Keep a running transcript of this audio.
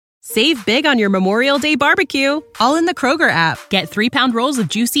Save big on your Memorial Day barbecue, all in the Kroger app. Get 3-pound rolls of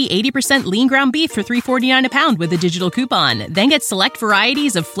juicy 80% lean ground beef for $3.49 a pound with a digital coupon. Then get select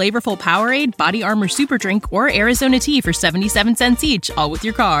varieties of flavorful Powerade, Body Armor Super Drink, or Arizona tea for 77 cents each, all with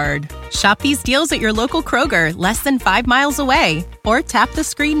your card. Shop these deals at your local Kroger, less than 5 miles away. Or tap the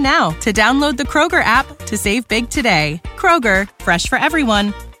screen now to download the Kroger app to save big today. Kroger, fresh for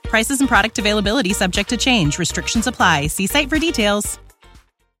everyone. Prices and product availability subject to change. Restrictions apply. See site for details.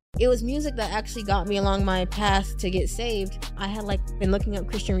 It was music that actually got me along my path to get saved. I had been looking up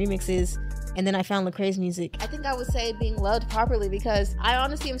Christian remixes, and then I found Lecrae's music. I think I would say being loved properly, because I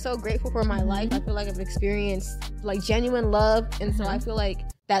honestly am so grateful for my life. I feel like I've experienced genuine love, and so I feel like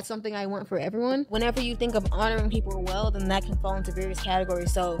that's something I want for everyone. Whenever you think of honoring people well, then that can fall into various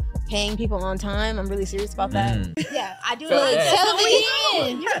categories. So paying people on time, I'm really serious about that. Yeah, I do. Tell me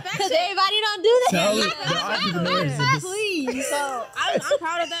because everybody don't do that. Please. So I'm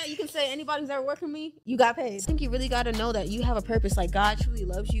proud of that. You can say anybody who's ever worked with me, you got paid. I think you really got to know that you have a purpose. God truly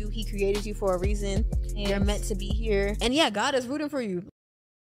loves you. He created you for a reason. Yes. You're meant to be here. And yeah, God is rooting for you.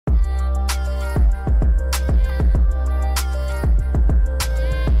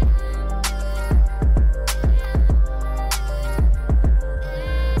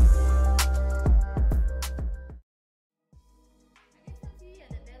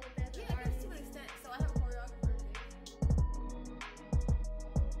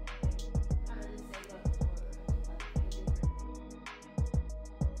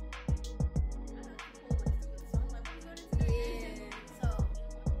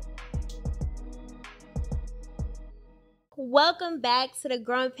 Welcome back to the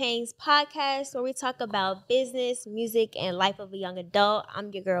Growing Painz podcast, where we talk about business, music, and life of a young adult.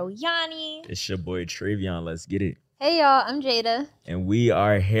 I'm your girl, Yanni. It's your boy, Travion. Let's get it. Hey, y'all. I'm Jada. And we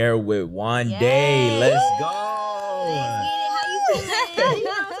are here with Wande. Yes. Let's go. How you feeling?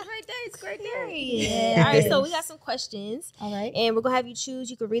 It's a great day. It's a great day. Yeah. All right, so we got some questions. All right. And we're going to have you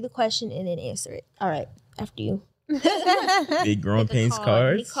choose. You can read the question and then answer it. All right. After you. Big Growing Painz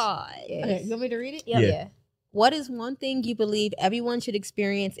cards. Yes. Okay, you want me to read it? Yep. Yeah. What is one thing you believe everyone should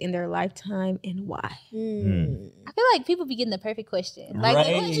experience in their lifetime, and why? I feel like people be getting the perfect question. Like, Right.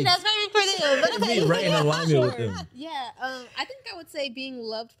 the question that's perfect for them. Be right in alignment with them. Yeah, I think I would say being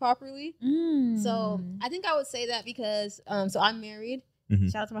loved properly. So I think I would say that because so I'm married. Mhm.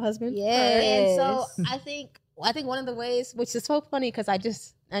 Shout out to my husband. Yes. And so I think one of the ways, which is so funny because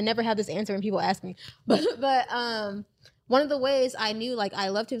I never have this answer when people ask me, but one of the ways I knew I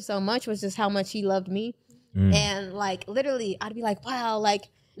loved him so much was just how much he loved me. And literally I'd be like, wow,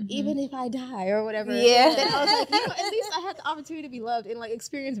 even if I die or whatever. Yeah. Then I was like, at least I had the opportunity to be loved and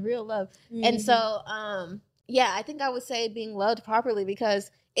experience real love. And so yeah, I think I would say being loved properly,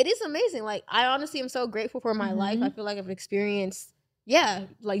 because it is amazing. I honestly am so grateful for my life. I feel like I've experienced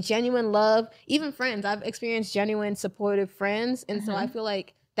genuine love. Even friends, I've experienced genuine supportive friends. And so I feel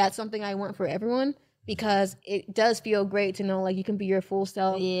like that's something I want for everyone, because it does feel great to know you can be your full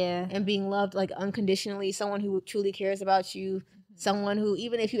self. Yeah. And being loved unconditionally, someone who truly cares about you, someone who,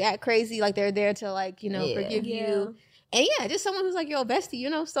 even if you act crazy, they're there to forgive you. And yeah, just someone who's your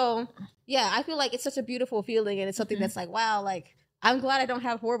bestie, so yeah, I feel like it's such a beautiful feeling, and it's something that's wow, I'm glad I don't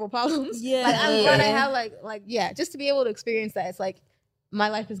have horrible problems. Yeah. I'm glad I have just to be able to experience that. It's my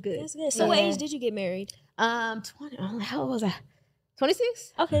life is good. That's good. So what age did you get married? 20, how old was I?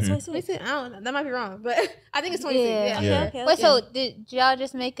 26? Okay, 26. 26. I don't know. That might be wrong, but I think it's 26. Yeah. Okay. Wait, so did y'all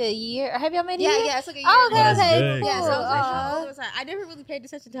just make a year? Or have y'all made a year? Yeah, it's a year. Oh, That's okay, good. cool. Yeah, so how old was I? I never really paid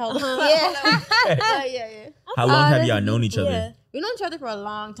attention to how old. Yeah. How long have that's y'all known each other? Yeah. We've known each other for a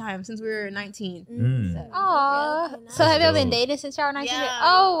long time, since we were 19. So, Aw. Yeah. So have y'all been dope. dating since y'all were 19? Yeah.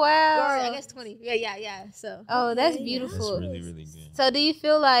 Oh, or wow. I guess 20. Yeah. So Oh, that's Yeah. beautiful. That's really, really good. So do you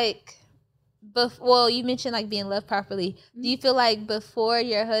feel like, well, you mentioned being loved properly. Do you feel like before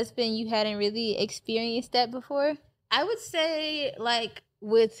your husband, you hadn't really experienced that before? I would say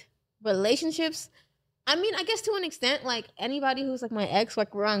with relationships, I mean, I guess to an extent, anybody who's my ex,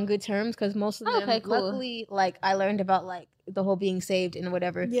 we're on good terms, because most of them, Okay, cool. luckily, I learned about the whole being saved and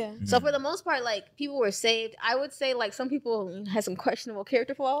whatever. Yeah. So for the most part, people were saved. I would say some people had some questionable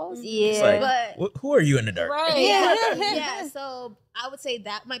character flaws. Yeah. But Who are you in the dark? Right. yeah, so I would say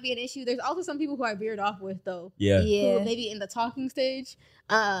that might be an issue. There's also some people who I veered off with, though. Yeah. Yeah. Who maybe in the talking stage,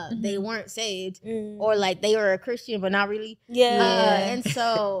 they weren't saved, or they were a Christian but not really. Yeah. And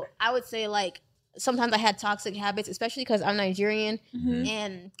so I would say sometimes I had toxic habits, especially because I'm Nigerian,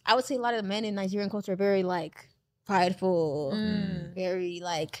 and I would say a lot of the men in Nigerian culture are very prideful, very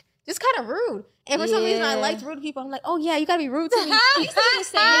just kind of rude. And for some reason, I liked rude people. I'm like, oh yeah, you gotta be rude to me. I used to be the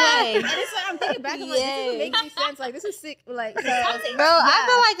same way. And it's like, I'm thinking back, I'm like, this doesn't make any sense. Like, this is sick. Like, so, Bro, I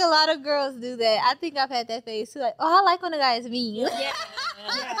feel like a lot of girls do that. I think I've had that phase too. Like, oh, I like when a guy is mean. yeah.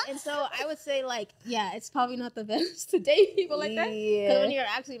 And so I would say, like, yeah, it's probably not the best to date people like that. Because when you're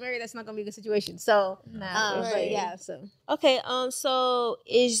actually married, that's not gonna be a good situation. So, but yeah, so Okay, so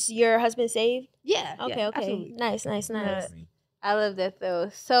is your husband saved? yeah. Okay, yeah, okay. absolutely. Nice. I love that though.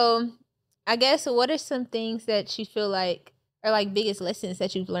 So, I guess what are some things that you feel like are like biggest lessons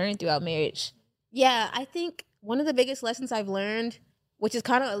that you've learned throughout marriage? Yeah, I think one of the biggest lessons I've learned, which is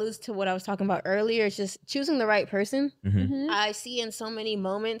kind of alludes to what I was talking about earlier, is just choosing the right person. Mm-hmm. I see in so many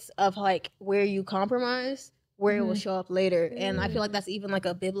moments of like where you compromise, where it will show up later. And I feel like that's even like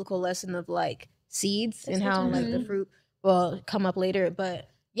a biblical lesson of like seeds and how like the fruit will come up later. But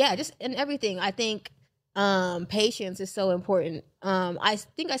yeah, just in everything, I think patience is so important. I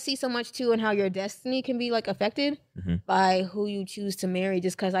think I see so much too in how your destiny can be like affected by who you choose to marry,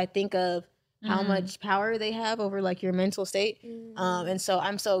 just because I think of how much power they have over like your mental state. And so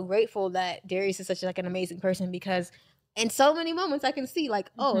I'm so grateful that Darius is such like an amazing person, because in so many moments I can see like,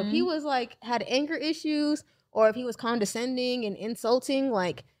 oh, if he was like had anger issues, or if he was condescending and insulting,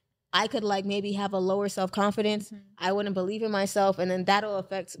 like I could like maybe have a lower self-confidence. I wouldn't believe in myself. And then that'll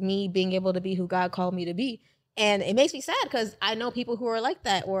affect me being able to be who God called me to be. And it makes me sad because I know people who are like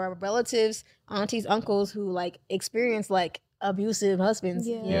that, or relatives, aunties, uncles who like experience like abusive husbands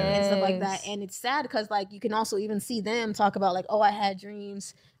and stuff like that. And it's sad because like you can also even see them talk about like, oh, I had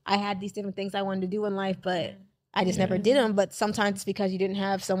dreams. I had these different things I wanted to do in life, but I just never did them. But sometimes it's because you didn't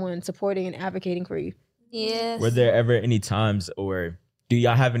have someone supporting and advocating for you. Yes. Were there ever any times, or do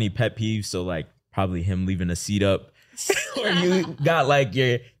y'all have any pet peeves? So like probably him leaving a seat up, or you got like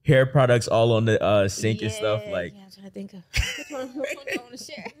your hair products all on the sink and stuff. Like, yeah, I'm trying to think of which one do I want to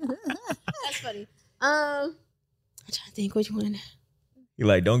share. That's funny. I'm trying to think which one. you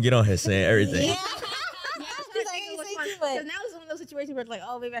like, don't get on here saying everything. Yeah. Because now it's one of those situations where it's like,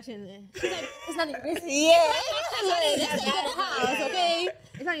 oh, maybe I shouldn't. It's not even risky. Yeah. Okay.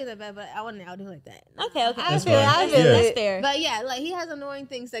 It's not even that bad, but I wouldn't outdo like that. Okay. I feel that's fair. But yeah, like he has annoying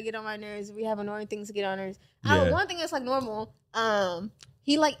things that get on my nerves. We have annoying things that get on nerves. Yeah. One thing that's like normal,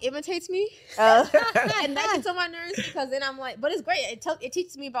 he like imitates me. And that gets on my nerves because then I'm like, but it's great. It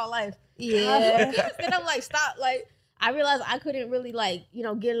teaches me about life. Yeah. Then I'm like, stop. Like I realized I couldn't really like,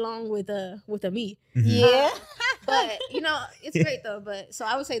 get along with a me. Yeah. But it's great though. But so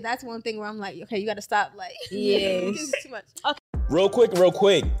I would say that's one thing where I'm like, okay, you got to stop. Like, Yes. this is too much. Real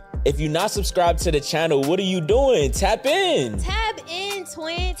quick. If you're not subscribed to the channel, what are you doing? Tap in. Tap in,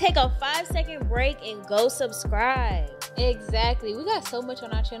 twin. Take a 5-second break and go subscribe. Exactly. We got so much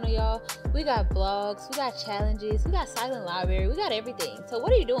on our channel, y'all. We got blogs, we got challenges, we got silent library, we got everything. So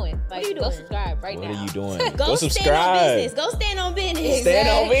what are you doing? Like, go subscribe right now. What are you doing? Go subscribe. stand on business. Go stand on business. Stand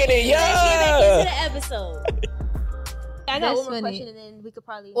on business, Let's get back yeah. into the episode. I got That's one more funny. question, and then we could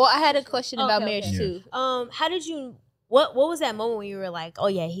probably. Well, I had a question about Okay, marriage okay. too. How did you? What was that moment when you were like, oh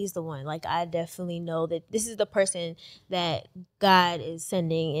yeah, he's the one? Like I definitely know that this is the person that God is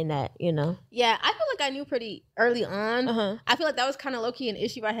sending, and that Yeah, I feel like I knew pretty early on. Uh-huh. I feel like that was kind of low key an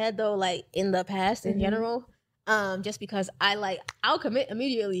issue I had though, like in the past in general. Just because I'll commit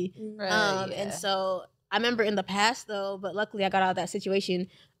immediately. And so I remember in the past though, but luckily I got out of that situation.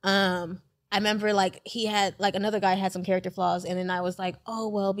 I remember like he had like another guy had some character flaws, and then I was like, oh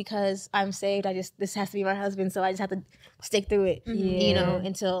well, because I'm saved, this has to be my husband, so I just have to stick through it,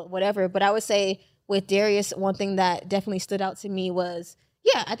 until whatever. But I would say with Darius, one thing that definitely stood out to me was,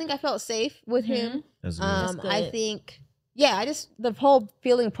 I think I felt safe with him. That's good. I think, I just the whole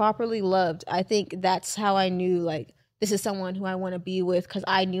feeling properly loved. I think that's how I knew like this is someone who I want to be with, because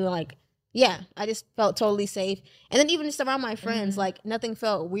I knew like. Yeah, I just felt totally safe. And then even just around my friends, like nothing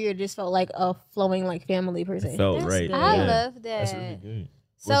felt weird. It just felt like a flowing like family per se. It felt That's right. good. I Yeah. love that. That's really good.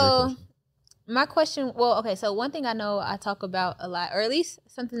 What's your So question? my question, so one thing I know I talk about a lot, or at least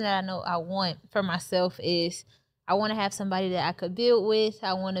something that I know I want for myself is I want to have somebody that I could build with.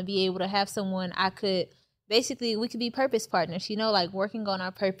 I want to be able to have someone we could be purpose partners, like working on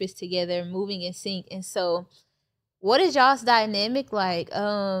our purpose together, moving in sync. And so what is y'all's dynamic like?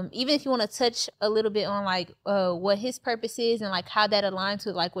 Even if you want to touch a little bit on like what his purpose is and like how that aligns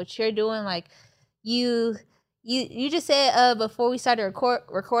with like what you're doing. Like you just said before we started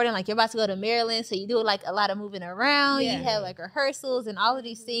recording, like you're about to go to Maryland, so you do like a lot of moving around. Yeah. You have like rehearsals and all of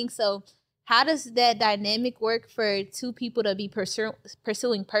these things. So how does that dynamic work for two people to be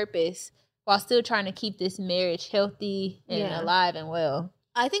pursuing purpose while still trying to keep this marriage healthy and alive and well?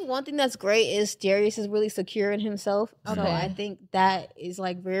 I think one thing that's great is Darius is really secure in himself. So Okay. I think that is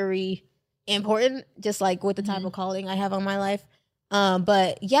like very important, just like with the type of calling I have on my life.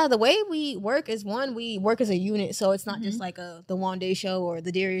 But yeah, the way we work is we work as a unit. So it's not just like the Wande show or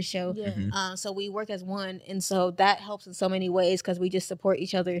the Darius show. Yeah. So we work as one. And so that helps in so many ways because we just support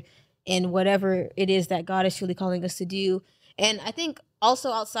each other in whatever it is that God is truly calling us to do. And I think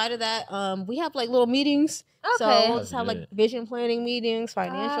also outside of that, we have like little meetings. So Okay. we'll just have like vision planning meetings,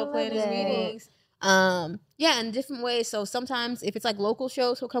 financial love planning that. meetings. Yeah, in different ways. So sometimes if it's like local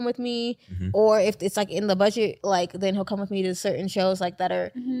shows, he'll come with me, or if it's like in the budget, like then he'll come with me to certain shows like that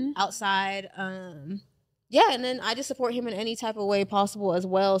are outside. Yeah, and then I just support him in any type of way possible as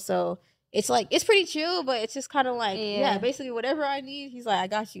well. So it's like it's pretty chill, but it's just kind of like Yeah. basically whatever I need, he's like, I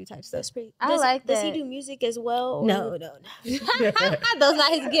got you type stuff. That's pretty. I like Does he that. do music as well? or- No. Those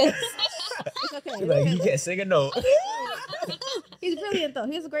not his gifts. It's okay. Like he can't sing a note. He's brilliant though.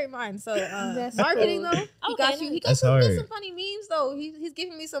 He has a great mind. So That's marketing cool. though, he got you. He got That's some, hard. some funny memes though. He's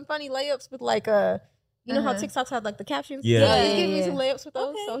giving me some funny layups with like you know how TikToks have like the captions. Yeah. He's giving me Yeah. some layups with those.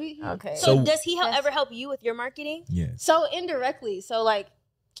 Okay. So he Okay. So, So- does he That's- ever help you with your marketing? Yeah. So indirectly, so like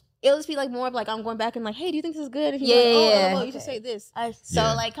it'll just be like more of like I'm going back and like, hey, do you think this is good? And he's Yeah, like, oh, yeah. no, you should say this. I So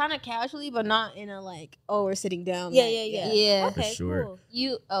Yeah. like kind of casually, but not in a like, oh, we're sitting down. Yeah, like, yeah, yeah. Yeah. For Okay, sure. cool.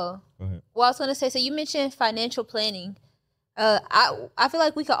 You Go ahead. well, I was gonna say. So you mentioned financial planning. I feel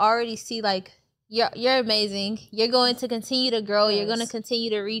like we could already see like you're amazing. You're going to continue to grow. You're going to Yes. continue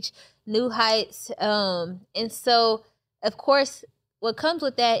to reach new heights. And so of course, what comes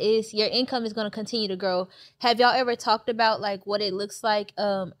with that is your income is going to continue to grow. Have y'all ever talked about like what it looks like?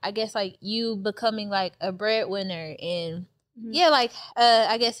 I guess like you becoming like a breadwinner and yeah, like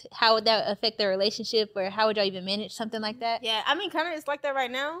I guess how would that affect the relationship or how would y'all even manage something like that? Yeah, I mean, kind of it's like that right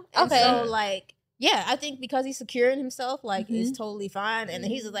now. And Okay. So like, yeah, I think because he's secure in himself, like it's totally fine. And then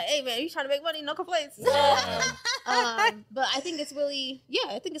he's just like, hey man, you trying to make money? No complaints. So, but I think it's really,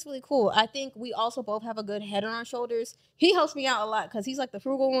 I think it's really cool. I think we also both have a good head on our shoulders. He helps me out a lot because he's like the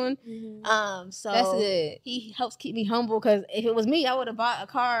frugal one. So That's good. he helps keep me humble because if it was me, I would have bought a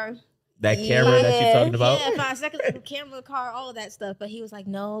car. That camera that you're talking about. Yeah, 5 seconds, camera, car, all of that stuff. But he was like,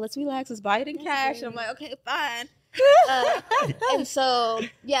 no, let's relax. Let's buy it in cash. And I'm like, okay, fine. And so,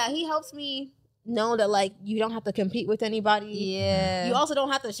 yeah, he helps me know that, like, you don't have to compete with anybody. Yeah. You also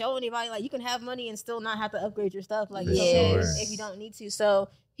don't have to show anybody. Like, you can have money and still not have to upgrade your stuff. Like, For it's okay sure. if you don't need to. So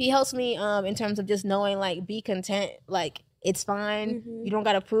he helps me in terms of just knowing, like, be content. Like, it's fine. You don't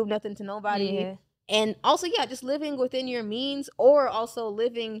got to prove nothing to nobody. Yeah. And also, yeah, just living within your means or also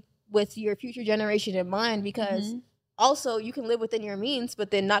living with your future generation in mind because also you can live within your means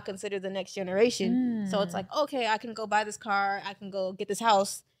but then not consider the next generation. So it's like, okay, I can go buy this car, I can go get this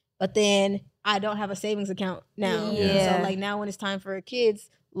house, but then I don't have a savings account now. Yeah. So like now when it's time for kids,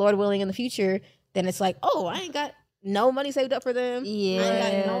 Lord willing in the future, then it's like, oh, I ain't got no money saved up for them. I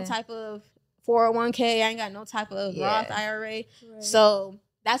ain't got no type of 401k, I ain't got no type of Roth IRA. Right. So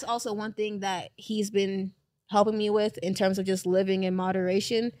that's also one thing that he's been helping me with in terms of just living in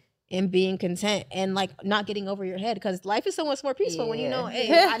moderation and being content and like not getting over your head because life is so much more peaceful when you know,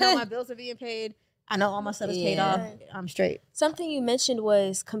 hey, I know my bills are being paid. I know all my stuff is paid off. I'm straight. Something you mentioned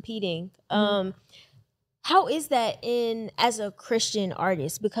was competing. How is that as a Christian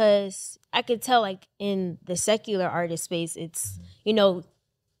artist? Because I could tell like in the secular artist space, it's,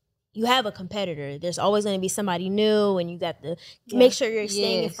 you have a competitor. There's always going to be somebody new and you got to make sure you're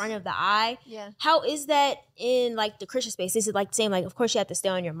staying in front of the eye. Yeah. How is that in like the Christian space? Is it like saying like, of course you have to stay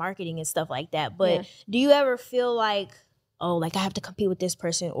on your marketing and stuff like that. But do you ever feel like, oh, like I have to compete with this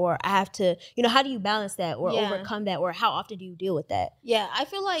person or I have to, how do you balance that or overcome that? Or how often do you deal with that? Yeah, I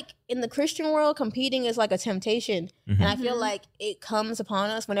feel like in the Christian world, competing is like a temptation. And I feel like it comes upon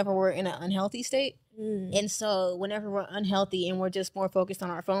us whenever we're in an unhealthy state. And so whenever we're unhealthy and we're just more focused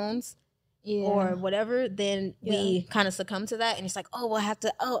on our phones or whatever, then we kind of succumb to that. And it's like, oh, well, I have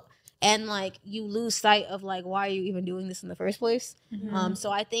to, and like you lose sight of like, why are you even doing this in the first place?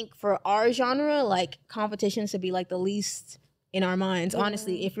 So I think for our genre, like competition should be like the least in our minds,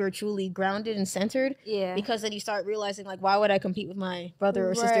 honestly, if you're truly grounded and centered. Yeah. Because then you start realizing like, why would I compete with my brother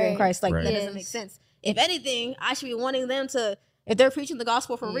or sister in Christ? Like that doesn't make sense. If anything, I should be wanting them to, if they're preaching the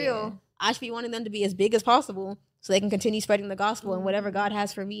gospel for real, I should be wanting them to be as big as possible so they can continue spreading the gospel and whatever God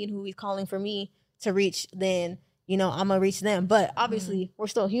has for me and who he's calling for me to reach, then, I'm going to reach them. But obviously we're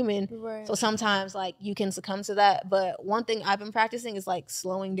still human. Right. So sometimes like you can succumb to that. But one thing I've been practicing is like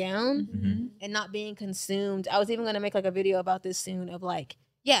slowing down and not being consumed. I was even going to make like a video about this soon of like,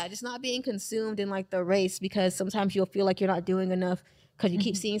 just not being consumed in like the race because sometimes you'll feel like you're not doing enough because you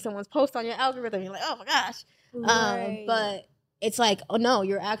keep seeing someone's post on your algorithm. You're like, oh my gosh. Right. But it's like, oh no,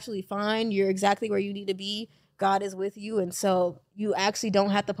 you're actually fine. You're exactly where you need to be. God is with you. And so you actually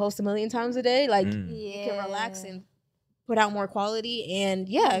don't have to post a million times a day. Like you can relax and put out more quality. And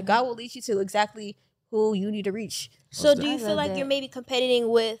God will lead you to exactly who you need to reach. So do you feel like you're maybe competing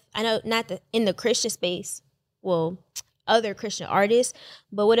with, I know not in the Christian space, well, other Christian artists,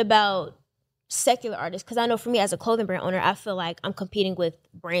 but what about secular artists? Because I know for me as a clothing brand owner, I feel like I'm competing with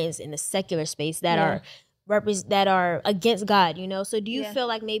brands in the secular space that are against God, you know? So do you feel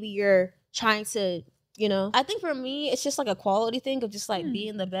like maybe you're trying to, you know? I think for me, it's just like a quality thing of just like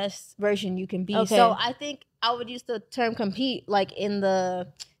being the best version you can be. Okay. So I think I would use the term compete like in the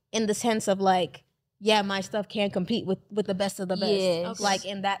sense of like, my stuff can compete with the best of the best. Yes. Okay. Like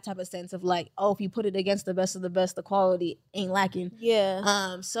in that type of sense of like, if you put it against the best of the best, the quality ain't lacking.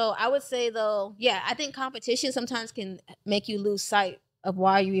 Yeah. So I would say though, I think competition sometimes can make you lose sight of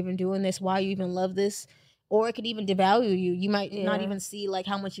why you're even doing this, why you even love this, or it could even devalue you. You might not even see like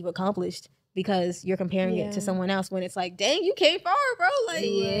how much you've accomplished because you're comparing it to someone else when it's like, dang, you came far, bro. Like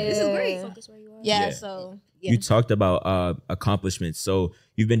this is great. Focus where you are. So you talked about accomplishments. So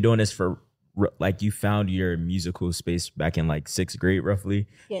you've been doing this for like you found your musical space back in like 6th grade roughly,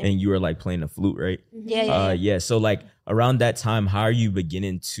 and you were like playing the flute, right? So like around that time, how are you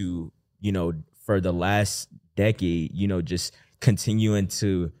beginning to, you know, for the last decade, you know, just continuing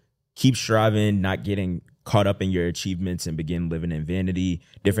to keep striving, not getting caught up in your achievements and begin living in vanity,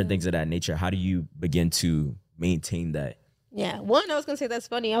 different things of that nature? How do you begin to maintain that? One, I was gonna say that's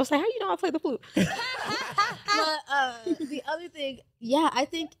funny. I was like, how do you know I play the flute? But the other thing, I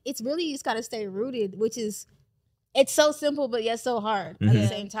think it's really, you just gotta stay rooted, which is, it's so simple but yet so hard at the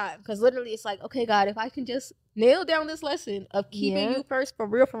same time. Because literally it's like, okay, God, if I can just nail down this lesson of keeping you first for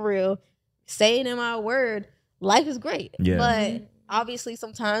real, staying in my word, life is great. But obviously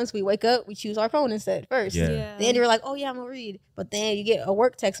sometimes we wake up, we choose our phone instead first. Then you're like, oh yeah, I'm gonna read. But then you get a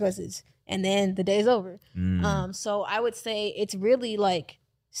work text message and then the day's over. So I would say it's really like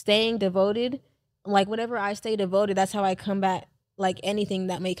staying devoted. Like whenever I stay devoted, that's how I combat like anything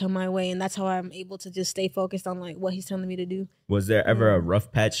that may come my way. And that's how I'm able to just stay focused on like what he's telling me to do. Was there ever a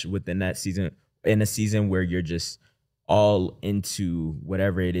rough patch within that season, in a season where you're just all into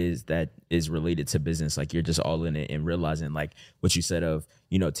whatever it is that is related to business? Like you're just all in it and realizing like what you said of,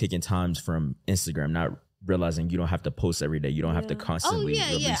 you know, taking times from Instagram, not realizing you don't have to post every day. You don't have to constantly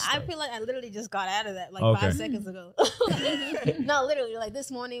release stuff. I feel like I literally just got out of that like 5 seconds ago. No, literally, like this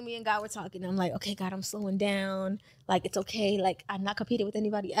morning, me and God were talking. I'm like, okay, God, I'm slowing down. Like, it's okay. Like, I'm not competing with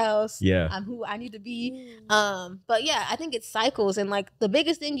anybody else. I'm who I need to be. But I think it's cycles. And like the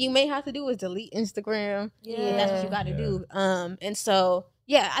biggest thing you may have to do is delete Instagram. And that's what you got to do. And so,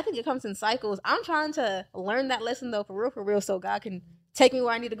 I think it comes in cycles. I'm trying to learn that lesson though, for real, so God can take me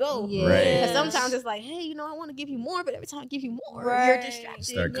where I need to go. Because sometimes it's like, hey, you know, I want to give you more, but every time I give you more, you're distracted.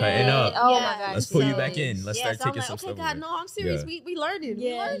 Start cutting up. Oh my gosh. Let's pull you back in. Let's start taking some stuff. Okay, God, no, I'm serious. We learned it.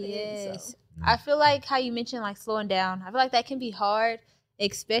 We learned it. So. I feel like how you mentioned like slowing down. I feel like that can be hard,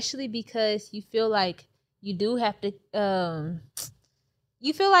 especially because you feel like you do have to.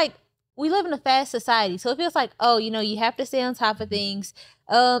 You feel like we live in a fast society, so it feels like, oh, you know, you have to stay on top of things.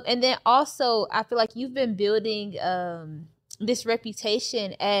 And then also, I feel like you've been building this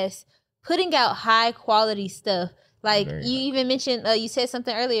reputation as putting out high quality stuff. Like you even mentioned, you said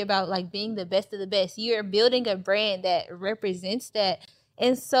something earlier about like being the best of the best. You're building a brand that represents that.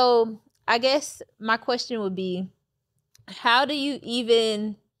 And so I guess my question would be, how do you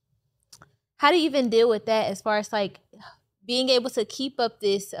even deal with that as far as like being able to keep up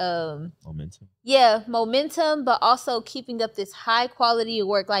this momentum, but also keeping up this high quality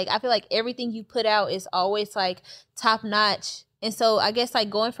work? Like I feel like everything you put out is always like top notch. And so I guess like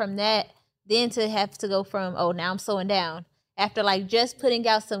going from that, then to have to go from, oh, now I'm slowing down after like just putting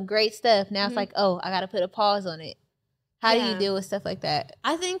out some great stuff. Now it's like, oh, I got to put a pause on it. How do you deal with stuff like that?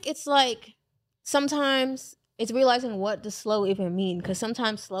 I think it's like sometimes it's realizing what does slow even mean, because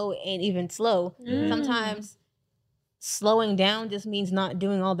sometimes slow ain't even slow. Sometimes slowing down just means not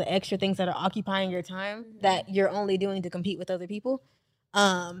doing all the extra things that are occupying your time that you're only doing to compete with other people.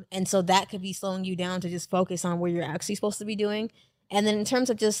 And so that could be slowing you down to just focus on what you're actually supposed to be doing. And then in terms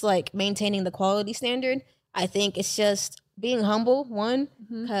of just like maintaining the quality standard, I think it's just being humble, one,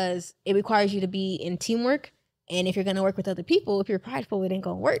 because it requires you to be in teamwork. And if you're going to work with other people, if you're prideful, it ain't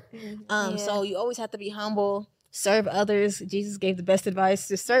going to work. So you always have to be humble, serve others. Jesus gave the best advice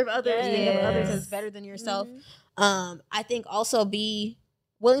to serve others, think of others as better than yourself. I think also be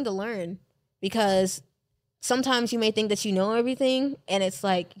willing to learn, because sometimes you may think that you know everything, and it's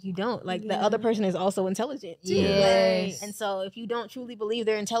like you don't. Like the other person is also intelligent too. Yes. And so if you don't truly believe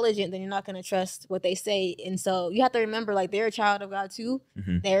they're intelligent, then you're not going to trust what they say. And so you have to remember, like, they're a child of God too.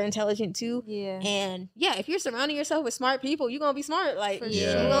 They're intelligent too. Yeah. And yeah, if you're surrounding yourself with smart people, you're going to be smart. Like,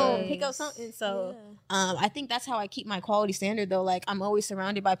 you're going to pick up something. So I think that's how I keep my quality standard, though. Like, I'm always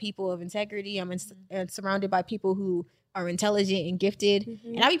surrounded by people of integrity. I'm surrounded by people who are intelligent and gifted,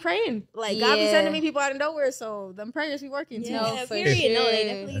 and I be praying. Like, God be sending me people out of nowhere, so them prayers be working too. No, period. No, they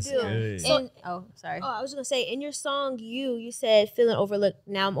definitely do. So, sorry. Oh, I was gonna say, in your song, you said feeling overlooked.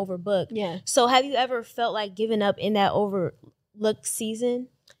 Now I'm overbooked. Yeah. So have you ever felt like giving up in that overlooked season?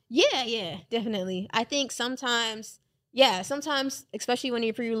 Yeah, definitely. I think sometimes, especially when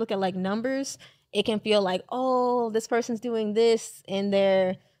you look at like numbers, it can feel like, oh, this person's doing this and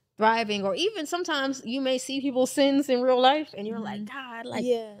they're thriving, or even sometimes you may see people's sins in real life and you're like, God, like,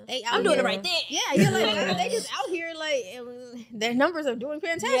 I'm doing the right thing. Yeah, you're like, they just out here, like, and their numbers are doing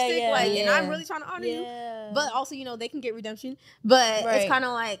fantastic, and I'm really trying to honor you. But also, you know, they can get redemption. But it's kind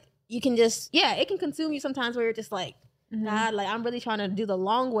of like, you can just, it can consume you sometimes where you're just like, God, like, I'm really trying to do the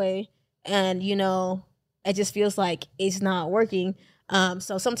long way, and, you know, it just feels like it's not working.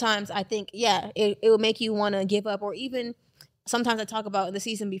 So sometimes I think, it will make you want to give up, or even sometimes I talk about the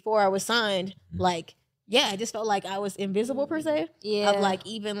season before I was signed, like, I just felt like I was invisible per se. Of like,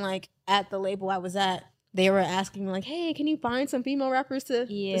 even like at the label I was at, they were asking me like, hey, can you find some female rappers to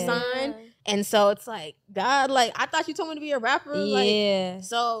sign? And so it's like, God, like, I thought you told me to be a rapper. Like,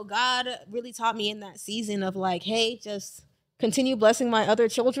 so God really taught me in that season of like, hey, just continue blessing my other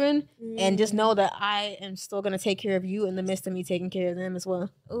children, and just know that I am still going to take care of you in the midst of me taking care of them as well.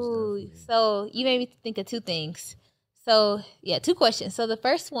 Ooh, so you made me think of two things. So, two questions. So the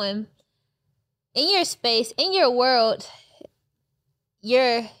first one, in your space, in your world,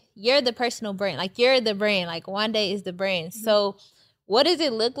 you're the personal brand. Like, you're the brand. Like, Wande is the brand. So what does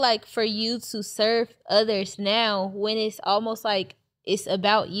it look like for you to serve others now when it's almost like it's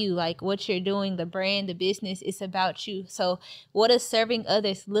about you? Like, what you're doing, the brand, the business, it's about you. So what does serving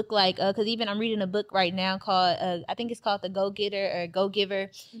others look like? Because even I'm reading a book right now called, I think it's called The Go-Getter or Go-Giver.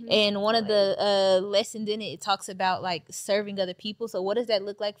 And one of the lessons in it talks about like serving other people. So what does that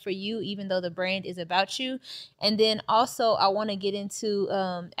look like for you, even though the brand is about you? And then also I want to get into,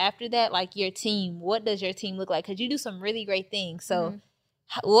 after that, like your team. What does your team look like? Because you do some really great things. So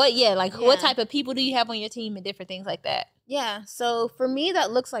what type of people do you have on your team and different things like that? Yeah, so for me,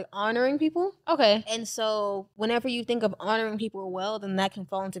 that looks like honoring people. Okay. And so whenever you think of honoring people well, then that can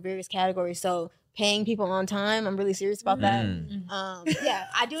fall into various categories. So paying people on time, I'm really serious about that.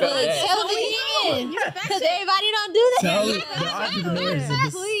 I do it. Tell me because everybody don't do that.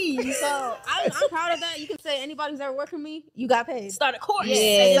 Please. So I'm proud of that. You can say anybody who's ever worked for me, you got paid. Start a course.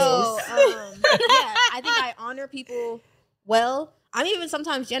 Yeah. So I think I honor people well. I'm even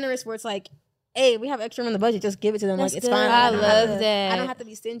sometimes generous where it's like, hey, we have extra in the budget, just give it to them. That's like, it's good. fine. I love that. I don't have to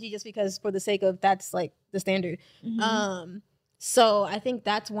be stingy just because for the sake of that's like the standard. So I think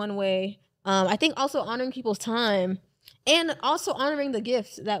that's one way. I think also honoring people's time and also honoring the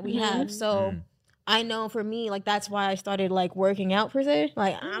gifts that we have. So I know for me, like, that's why I started like working out per se.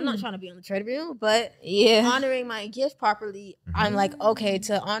 Like, I'm not trying to be on the treadmill, but honoring my gift properly, I'm like, okay,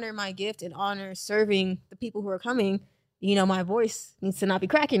 to honor my gift and honor serving the people who are coming, you know, my voice needs to not be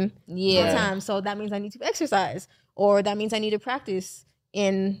cracking sometimes. So that means I need to exercise, or that means I need to practice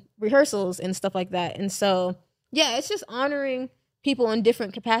in rehearsals and stuff like that. And so, it's just honoring people in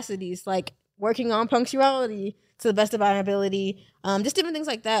different capacities, like working on punctuality to the best of my ability, just different things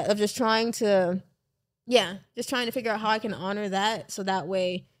like that, of just trying to figure out how I can honor that, so that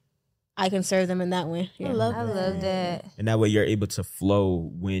way I can serve them in that way. I love that. And that way you're able to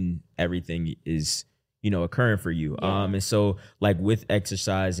flow when everything is, you know, occurring for you. And so like with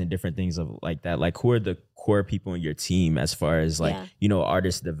exercise and different things of like that, like who are the core people in your team as far as like, you know,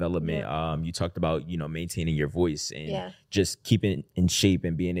 artist development? You talked about, you know, maintaining your voice and just keeping in shape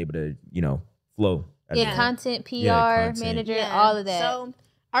and being able to, you know, flow. Content, PR, manager, all of that. So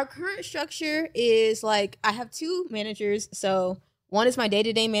our current structure is like, I have two managers. So one is my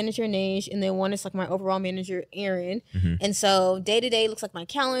day-to-day manager, Nage, and then one is like my overall manager, Aaron. And so day-to-day looks like my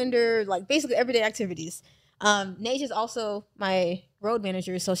calendar, like basically everyday activities. Nage is also my road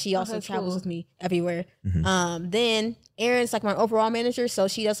manager, so she also travels with me everywhere. Then Aaron's like my overall manager, so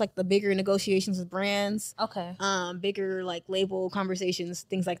she does like the bigger negotiations with brands. Bigger like label conversations,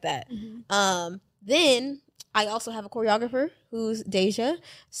 things like that. Then I also have a choreographer who's Deja.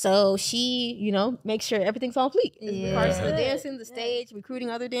 So she, you know, makes sure everything's on fleek. Parts of the dancing, the stage,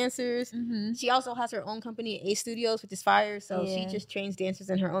 recruiting other dancers. She also has her own company, A Studios, which is fire. So she just trains dancers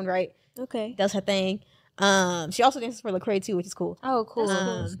in her own right. Does her thing. She also dances for Lecrae too, which is cool. Oh, cool.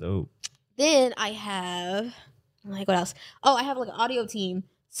 That's dope. Then I have, like, what else? Oh, I have like an audio team.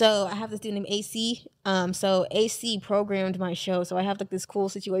 So I have this dude named AC. So AC programmed my show. So I have like this cool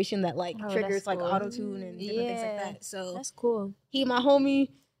situation that like triggers like auto tune and different things like that. So that's cool. He my homie.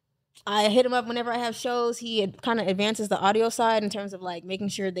 I hit him up whenever I have shows. He kind of advances the audio side in terms of like making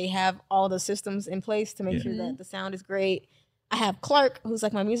sure they have all the systems in place to make sure that the sound is great. I have Clark, who's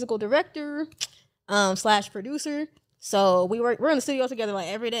like my musical director / producer. So we're in the studio together like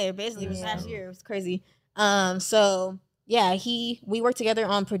every day. Basically, it was last year. It was crazy. So yeah, we worked together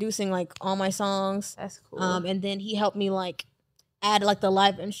on producing like all my songs. That's cool. And then he helped me like add like the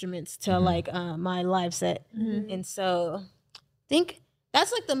live instruments to like my live set. And so I think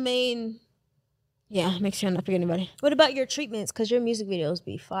that's like the main. Yeah, make sure I'm not forgetting anybody. What about your treatments? Because your music videos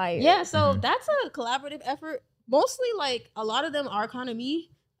be fire. Yeah, so that's a collaborative effort. Mostly like a lot of them are kind of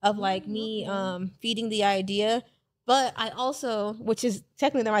me, of like me feeding the idea. But I also, which is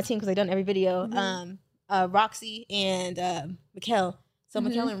technically they're my team because they've done every video, Roxy and Mikkel. So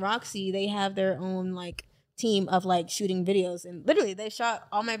Mikkel and Roxy, they have their own like team of like shooting videos. And literally they shot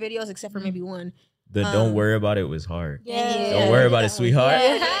all my videos except for maybe one. The Don't Worry About It was hard. Yeah. Don't worry about it, sweetheart.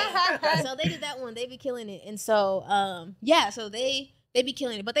 Yeah. So they did that one. They be killing it. And so, so they be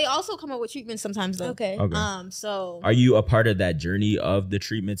killing it. But they also come up with treatments sometimes though. Okay. So are you a part of that journey of the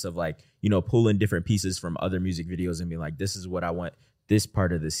treatments of like, you know, pulling different pieces from other music videos and being like, this is what I want this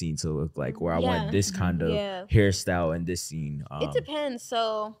part of the scene to look like, or I want this kind of hairstyle in this scene? It depends.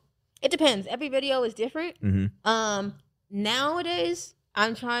 So it depends. Every video is different. Nowadays,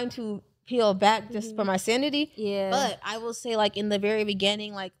 I'm trying to peel back just for my sanity. Yeah. But I will say, like, in the very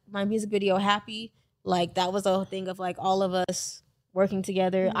beginning, like my music video Happy, like that was a whole thing of like all of us working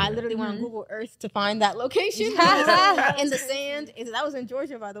together. I literally went on Google Earth to find that location in the sand. That was in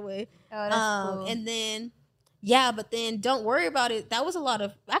Georgia, by the way. Oh, that's cool. And then but then Don't Worry About It. That was a lot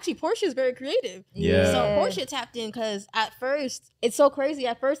of, actually Portia is very creative. Yeah. So Portia tapped in because at first, it's so crazy.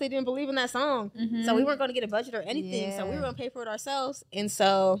 At first they didn't believe in that song. So we weren't going to get a budget or anything. Yeah. So we were going to pay for it ourselves. And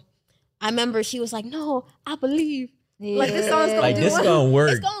so I remember she was like, no, I believe. Yeah. Like this song's going to do this gonna work.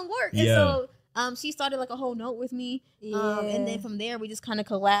 It's going to work. Yeah. And so she started like a whole note with me. And then from there, we just kind of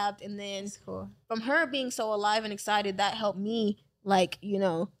collabed. And then from her being so alive and excited, that helped me like, you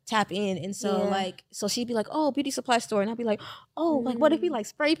know, tap in. And so like, so she'd be like, oh, beauty supply store. And I'd be like, oh, like what if we like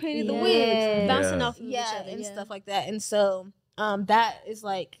spray painted the wigs? Bouncing off of each other and stuff like that. And so that is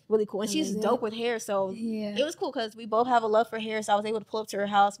like really cool. And she's dope with hair. So it was cool because we both have a love for hair. So I was able to pull up to her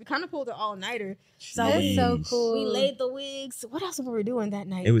house. We kind of pulled her all-nighter. So that's so cool. We laid the wigs. What else were we doing that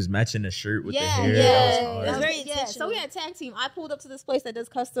night? It was matching the shirt with the hair. That was very intentional. So we had a tag team. I pulled up to this place that does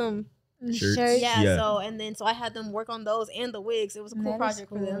custom shirts. So I had them work on those and the wigs. It was a cool project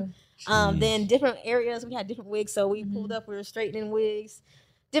for them. Then different areas, we had different wigs. So we pulled up, we were straightening wigs,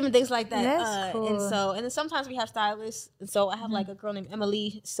 different things like that. That's cool. And then sometimes we have stylists. And so I have like a girl named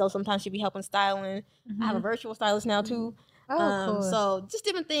Emily. So sometimes she'll be helping styling. I have a virtual stylist now too. Cool. So just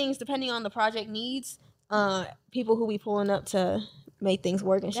different things depending on the project needs. People who we pulling up to make things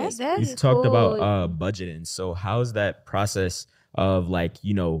work and shit. You talked about budgeting. So how's that process of like,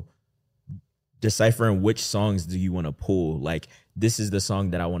 you know, deciphering which songs do you want to pull? Like, this is the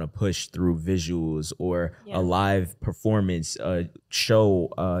song that I want to push through visuals or a live performance, a show,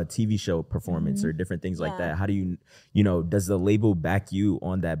 TV show performance or different things like that. How do you know, does the label back you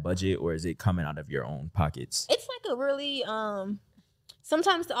on that budget or is it coming out of your own pockets? It's like a really,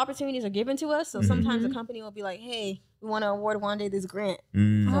 sometimes the opportunities are given to us. So sometimes the company will be like, hey, we want to award Wande this grant.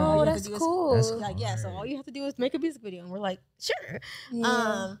 Oh, that's cool. So all you have to do is make a music video. And we're like,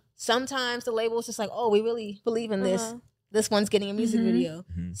 sure. Sometimes the label's just like, oh, we really believe in this. This one's getting a music video.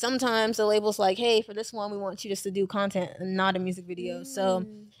 Sometimes the label's like, hey, for this one, we want you just to do content and not a music video. So,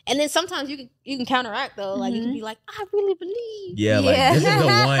 and then sometimes you can counteract though. Like you can be like, I really believe. Yeah, like this is the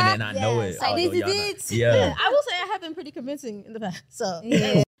one and I know it. Like, this is it. Yeah. I will say I have been pretty convincing in the past. So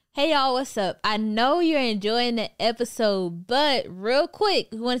Hey y'all, what's up? I know you're enjoying the episode, but real quick,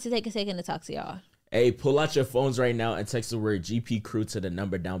 we wanted to take a second to talk to y'all. Hey, pull out your phones right now and text the word GP Crew to the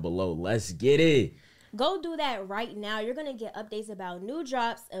number down below. Let's get it. Go do that right now. You're going to get updates about new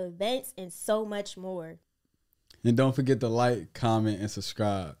drops, events, and so much more. And don't forget to like, comment, and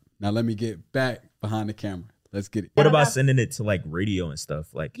subscribe. Now let me get back behind the camera. Let's get it. What about sending it to like radio and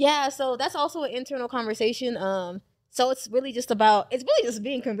stuff? Like, yeah, so that's also an internal conversation. So it's really just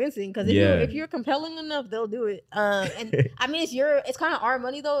being convincing because if you're compelling enough, they'll do it. And I mean, it's kind of our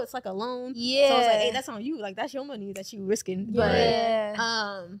money though. It's like a loan. Yeah. So it's like, hey, that's on you. Like that's your money that you risking. But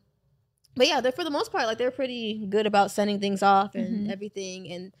But yeah, they're for the most part, like they're pretty good about sending things off and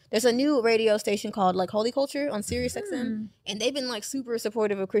everything. And there's a new radio station called like Holy Culture on Sirius XM, and they've been like super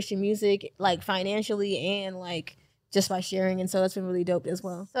supportive of Christian music, like financially and like just by sharing. And so that's been really dope as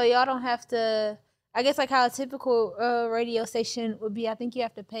well. So y'all don't have to. I guess like how a typical radio station would be. I think you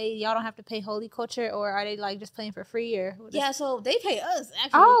have to pay. Y'all don't have to pay Holy Culture, or are they like just playing for free? Or yeah, so they pay us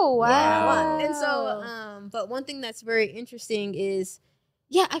actually. Oh wow! Yeah. And so, but one thing that's very interesting is,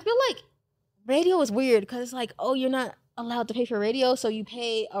 yeah, I feel like radio is weird because it's like, oh, you're not allowed to pay for radio, so you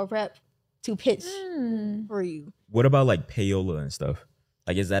pay a rep to pitch for you. What about like payola and stuff?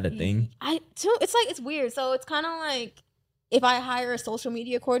 Like, is that a thing? It's like, it's weird. So it's kind of like if I hire a social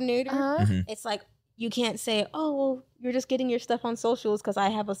media coordinator, it's like you can't say, oh, well, you're just getting your stuff on socials because I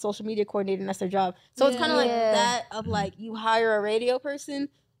have a social media coordinator and that's their job. So it's kind of like that of like you hire a radio person,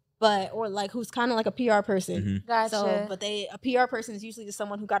 or like who's kind of like a PR person. Gotcha. So, but a PR person is usually just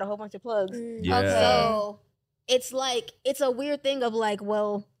someone who got a whole bunch of plugs. Yeah. Okay. So it's like, it's a weird thing of like,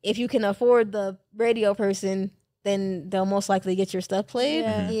 well, if you can afford the radio person, then they'll most likely get your stuff played.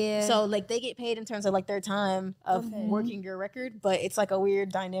 Yeah. So like they get paid in terms of like their time of working your record, but it's like a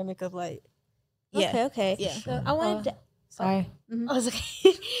weird dynamic of like, Okay. Yeah. So I wanted to. Sorry. I was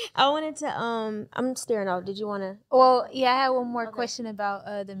okay. I wanted to. I'm staring off. Did you want to? Well, yeah, I have one more question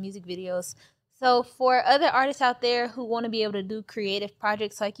about the music videos. So for other artists out there who want to be able to do creative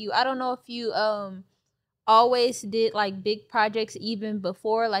projects like you, I don't know if you always did like big projects even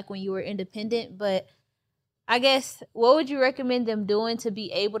before, like when you were independent, but I guess what would you recommend them doing to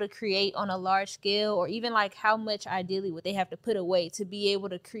be able to create on a large scale, or even like how much ideally would they have to put away to be able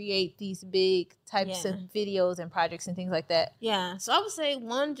to create these big types of videos and projects and things like that? Yeah. So I would say,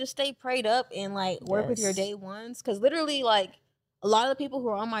 one, just stay prayed up and like work with your day ones. Cause literally like a lot of the people who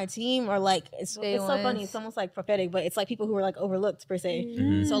are on my team are like, it's so funny. It's almost like prophetic, but it's like people who are like overlooked per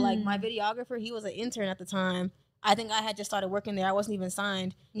se. So like my videographer, he was an intern at the time. I think I had just started working there. I wasn't even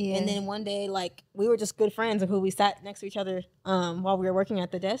signed. Yeah. And then one day, like, we were just good friends of who we sat next to each other while we were working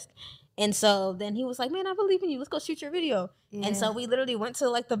at the desk. And so then he was like, man, I believe in you. Let's go shoot your video. Yeah. And so we literally went to,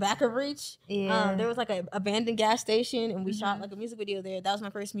 like, the back of Reach. Yeah. There was, like, an abandoned gas station, and we shot, like, a music video there. That was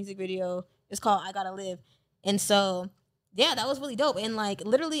my first music video. It's called I Gotta Live. And so, yeah, that was really dope. And, like,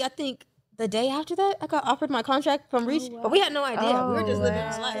 literally, I think the day after that, I got offered my contract from Reach. But we had no idea. We were just living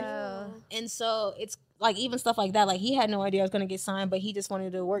this life. And so it's like even stuff like that, like he had no idea I was going to get signed, but he just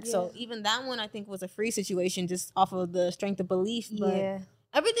wanted to work. So even that one I think was a free situation just off of the strength of belief. But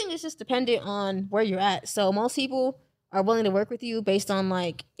everything is just dependent on where you're at. So most people are willing to work with you based on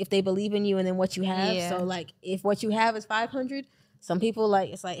like if they believe in you and then what you have. So like if what you have is 500, some people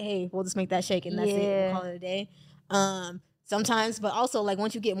like it's like, hey, we'll just make that shake and that's it. We'll call it a day. Sometimes, but also like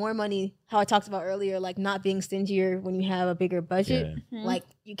once you get more money, how I talked about earlier, like not being stingier when you have a bigger budget. Like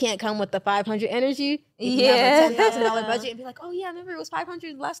you can't come with the 500 energy. You have a $10,000 budget and be like, oh yeah, I remember it was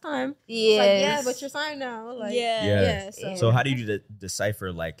 500 last time. It's like, yeah, but you're signed now. Like, So how do you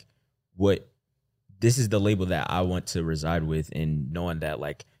decipher like what this is the label that I want to reside with, and knowing that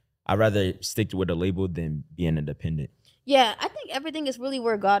like I'd rather stick with a label than being independent? Yeah, I think everything is really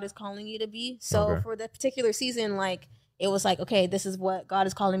where God is calling you to be. So for that particular season, like it was like, okay, this is what God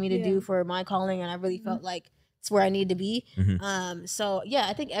is calling me to do for my calling. And I really felt like it's where I need to be. So yeah,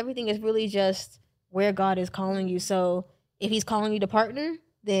 I think everything is really just where God is calling you. So if he's calling you to partner,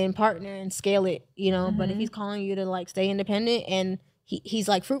 then partner and scale it, you know, but if he's calling you to like stay independent and he's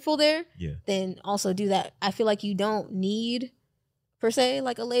like fruitful there, then also do that. I feel like you don't need per se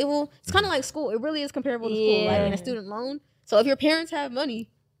like a label. It's kind of like school. It really is comparable to school, like in a student loan. So if your parents have money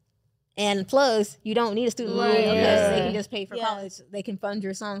and plugs, you don't need a student loan because they can just pay for college. They can fund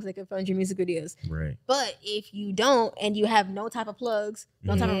your songs. They can fund your music videos. Right. But if you don't and you have no type of plugs,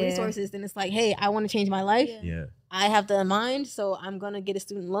 no type of resources, then it's like, hey, I want to change my life. I have the mind, so I'm going to get a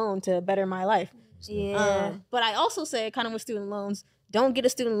student loan to better my life. But I also say, kind of with student loans, don't get a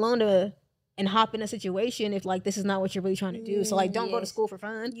student loan to and hop in a situation if like this is not what you're really trying to do. So like don't go to school for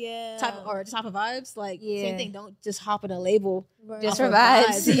fun. Type of vibes. Like same thing. Don't just hop in a label just for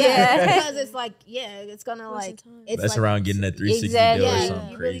vibes. Because it's like it's gonna like it's that's like, around getting that 360 deal or something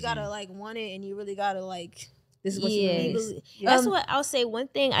you crazy. really gotta like want it, and you really gotta like this is what you need. That's what I'll say. One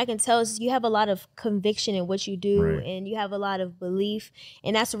thing I can tell is you have a lot of conviction in what you do, and you have a lot of belief,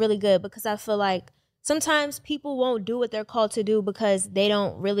 and that's really good because I feel like sometimes people won't do what they're called to do because they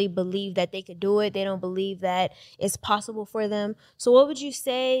don't really believe that they could do it. They don't believe that it's possible for them. So what would you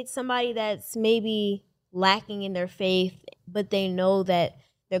say to somebody that's maybe lacking in their faith, but they know that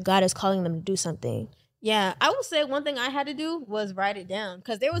their God is calling them to do something? Yeah, I would say one thing I had to do was write it down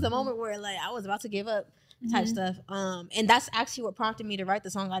because there was a moment where like I was about to give up type stuff. And that's actually what prompted me to write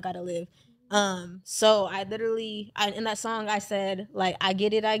the song I Gotta Live. So I literally, in that song, I said, like, I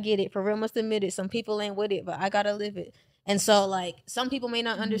get it. For real, must admit it. Some people ain't with it, but I gotta live it. And so, like, some people may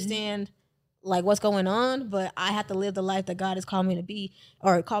not understand, like, what's going on, but I have to live the life that God has called me to be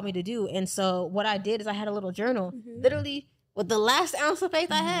or called me to do. And so what I did is I had a little journal, literally with the last ounce of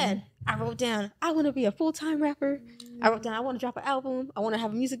faith I had. I wrote down, I want to be a full-time rapper. I wrote down, I want to drop an album. I want to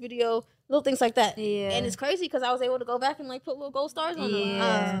have a music video, little things like that. Yeah. And it's crazy because I was able to go back and, like, put little gold stars on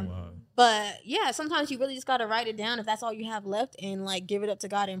them. But yeah, sometimes you really just got to write it down if that's all you have left and, like, give it up to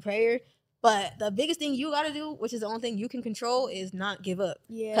God in prayer. But the biggest thing you got to do, which is the only thing you can control, is not give up.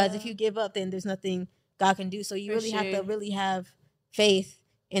 Yeah. Because if you give up, then there's nothing God can do. So you really have to really have faith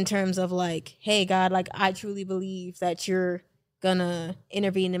in terms of, like, hey, God, like, I truly believe that you're going to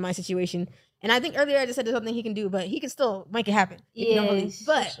intervene in my situation. And I think earlier I just said there's something he can do, but he can still make it happen. If you don't believe.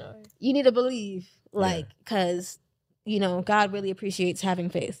 But you need to believe, like, because, you know, God really appreciates having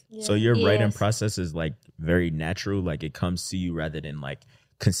faith. Yeah. So your writing process is, like, very natural. Like, it comes to you rather than, like,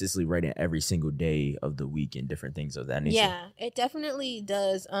 consistently writing every single day of the week and different things of that nature. Yeah, it definitely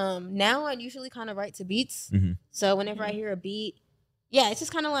does. Now I usually kind of write to beats. So whenever I hear a beat, it's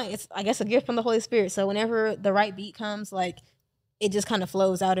just kind of like, it's, I guess, a gift from the Holy Spirit. So whenever the right beat comes, like, it just kind of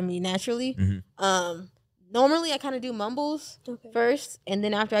flows out of me naturally. Normally I kind of do mumbles first, and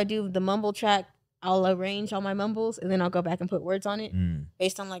then after I do the mumble track, I'll arrange all my mumbles, and then I'll go back and put words on it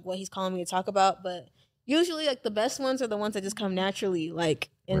based on, like, what he's calling me to talk about. But usually, like, the best ones are the ones that just come naturally, like,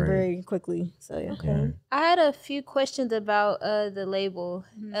 and very quickly. So yeah. Okay. I had a few questions about the label,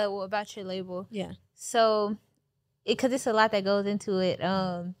 about your label. Yeah. So, because it's a lot that goes into it.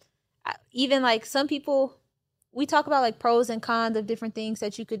 Even, like, some people, we talk about, like, pros and cons of different things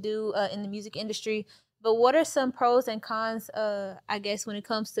that you could do in the music industry. But what are some pros and cons, I guess, when it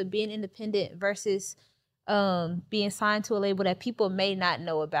comes to being independent versus being signed to a label that people may not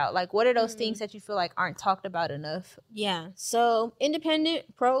know about? Like, what are those things that you feel like aren't talked about enough? Yeah. So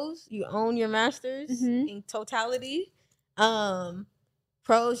independent pros, you own your masters in totality.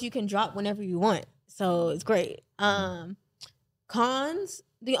 Pros, you can drop whenever you want. So it's great. Cons,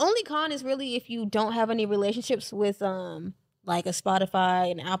 the only con is really if you don't have any relationships with like a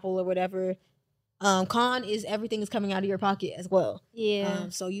Spotify, an Apple, or whatever. Con is everything is coming out of your pocket as well. Yeah.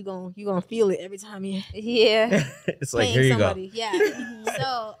 So you gonna feel it every time you it's like, here you somebody. Go. Yeah.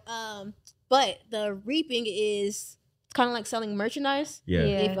 So but the reaping is kind of like selling merchandise. Yeah.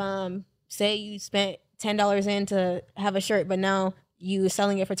 If say you spent $10 in to have a shirt, but now you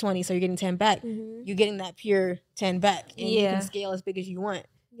selling it for 20, so you're getting 10 back. You're getting that pure 10 back, and you can scale as big as you want,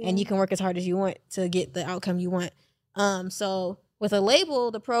 and you can work as hard as you want to get the outcome you want. So with a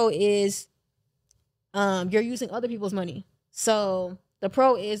label, the pro is you're using other people's money. So the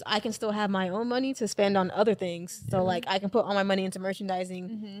pro is I can still have my own money to spend on other things. So like I can put all my money into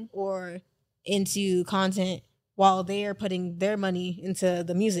merchandising or into content while they're putting their money into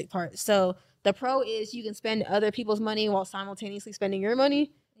the music part. So the pro is you can spend other people's money while simultaneously spending your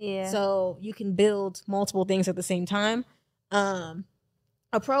money. Yeah. So you can build multiple things at the same time. A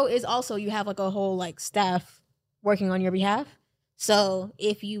pro is also you have like a whole like staff working on your behalf. So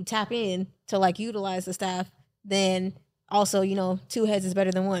if you tap in to like utilize the staff, then also, you know, two heads is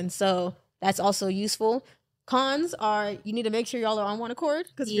better than one. So that's also useful. Cons are you need to make sure y'all are on one accord,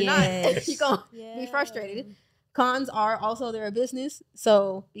 because if you're not, you're going to be frustrated. Cons are also they're a business.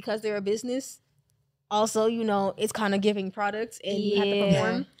 So because they're a business, also, you know, it's kind of giving products and you have to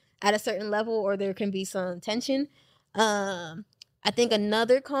perform at a certain level or there can be some tension. I think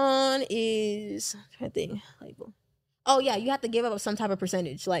another con is, I'm trying to think, label. Oh, yeah, you have to give up some type of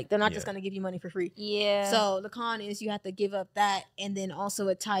percentage. Like, they're not just going to give you money for free. Yeah. So the con is you have to give up that, and then also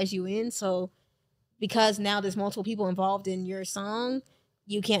it ties you in. So because now there's multiple people involved in your song,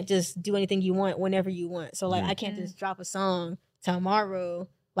 you can't just do anything you want whenever you want. So, like, I can't just drop a song tomorrow.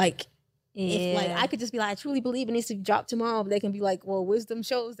 Like, if, like, I could just be like, I truly believe it needs to drop tomorrow. But they can be like, well, wisdom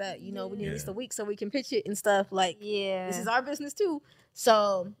shows that, you know, we need at least a week so we can pitch it and stuff. Like, this is our business, too.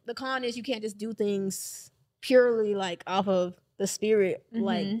 So the con is you can't just do things purely like off of the spirit,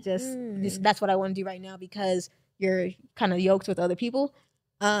 like just that's what I want to do right now because you're kind of yoked with other people.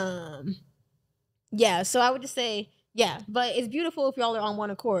 So I would just say but it's beautiful if y'all are on one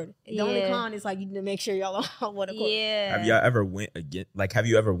accord. The only con is like you need to make sure y'all are on one accord. Have y'all ever went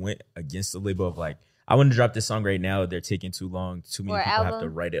against the label of like, I want to drop this song right now, they're taking too long, too many people have to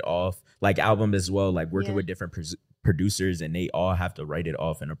write it off, like album as well, like working with different producers and they all have to write it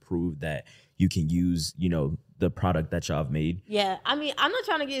off and approve that you can use, you know, the product that y'all have made. Yeah, I mean, I'm not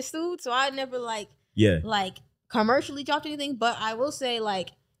trying to get sued, so I never like commercially dropped anything. But I will say,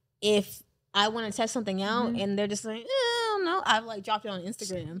 like, if I want to test something out and they're just like, I don't don't know. I've like dropped it on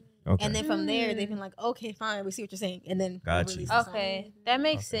Instagram. Okay. And then from there, they've been like, okay, fine, we see what you're saying. And then okay, that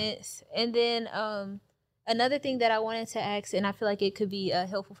makes sense. And then another thing that I wanted to ask, and I feel like it could be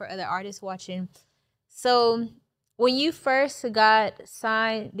helpful for other artists watching. So when you first got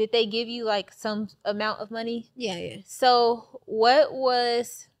signed, did they give you like some amount of money? Yeah. So what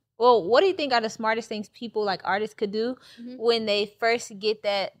do you think are the smartest things people like artists could do when they first get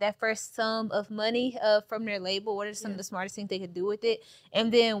that first sum of money from their label? What are some of the smartest things they could do with it?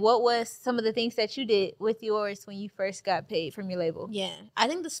 And then what was some of the things that you did with yours when you first got paid from your label? Yeah, I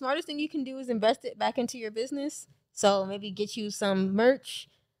think the smartest thing you can do is invest it back into your business. So maybe get you some merch.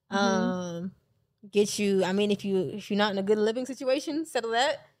 Get you, I mean, if you're not in a good living situation, settle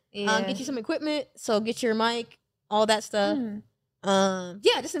that. Yeah. Get you some equipment. So get your mic, all that stuff.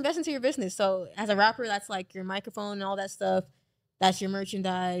 Just invest into your business. So as a rapper, that's like your microphone and all that stuff. That's your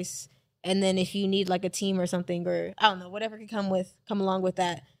merchandise. And then if you need like a team or something, or I don't know, whatever can come along with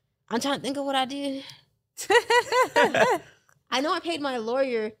that. I'm trying to think of what I did. I know I paid my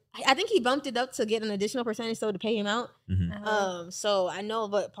lawyer. I think he bumped it up to get an additional percentage so to pay him out. So I know,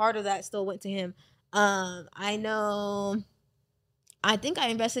 but part of that still went to him. I think I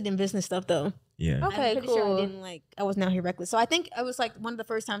invested in business stuff though. Yeah. Okay, cool. Sure I wasn't out here reckless. So I think it was like one of the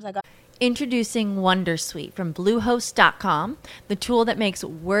first times I got. Introducing Wondersuite from Bluehost.com, the tool that makes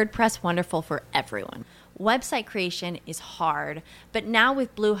WordPress wonderful for everyone. Website creation is hard, but now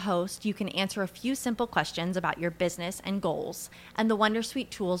with Bluehost, you can answer a few simple questions about your business and goals, and the Wondersuite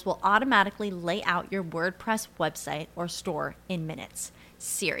tools will automatically lay out your WordPress website or store in minutes.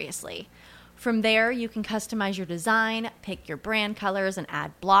 Seriously. From there, you can customize your design, pick your brand colors, and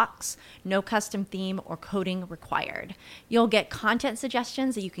add blocks. No custom theme or coding required. You'll get content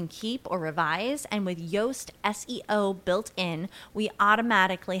suggestions that you can keep or revise, and with Yoast SEO built in, we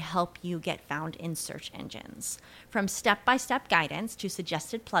automatically help you get found in search engines. From step-by-step guidance to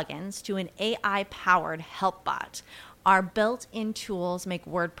suggested plugins to an AI-powered help bot, our built-in tools make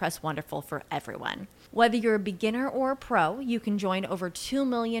WordPress wonderful for everyone. Whether you're a beginner or a pro, you can join over 2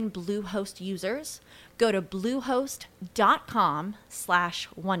 million Bluehost users. Go to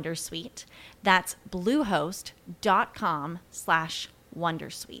bluehost.com/wondersuite. That's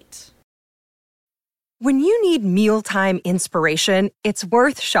bluehost.com/wondersuite. When you need mealtime inspiration, it's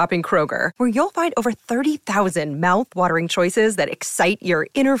worth shopping Kroger, where you'll find over 30,000 mouth-watering choices that excite your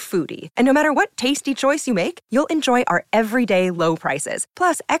inner foodie. And no matter what tasty choice you make, you'll enjoy our everyday low prices,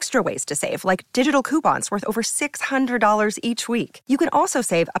 plus extra ways to save, like digital coupons worth over $600 each week. You can also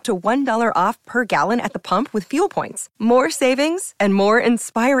save up to $1 off per gallon at the pump with fuel points. More savings and more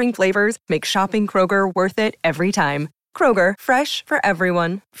inspiring flavors make shopping Kroger worth it every time. Kroger, fresh for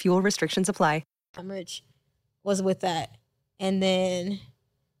everyone. Fuel restrictions apply. Merch was with that. And then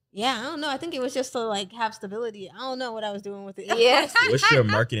I don't know, I think it was just to like have stability. I don't know what I was doing with it. What's your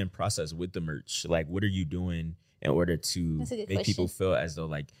marketing process with the merch? Like, what are you doing in order to make people feel as though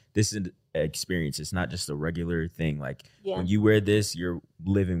like this is an experience? It's not just a regular thing. Like when you wear this, you're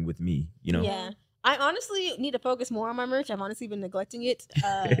living with me, you know? I honestly need to focus more on my merch. I've honestly been neglecting it.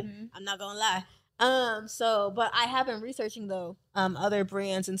 I'm not gonna lie. But I have been researching though, other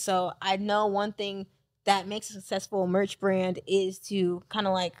brands. And so I know one thing that makes a successful merch brand is to kind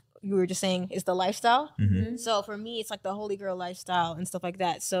of like you were just saying is the lifestyle. So for me, it's like the holy girl lifestyle and stuff like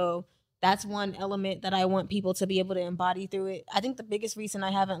that. So that's one element that I want people to be able to embody through it. I think the biggest reason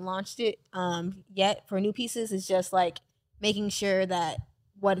I haven't launched it, yet for new pieces is just like making sure that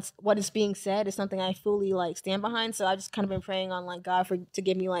what is being said is something I fully like stand behind. So I've just kind of been praying on like God to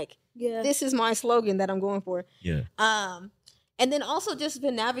give me like, this is my slogan that I'm going for. And then also just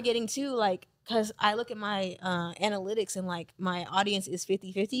been navigating too, like, cause I look at my analytics and like my audience is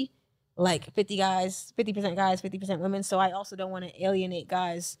 50-50, like 50 guys, 50% guys, 50% women. So I also don't want to alienate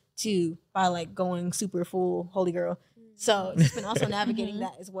guys too by like going super full holy girl. So just been also navigating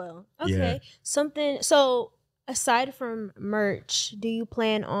that as well. Okay. So aside from merch, do you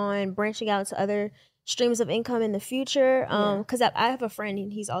plan on branching out to other streams of income in the future? Because I have a friend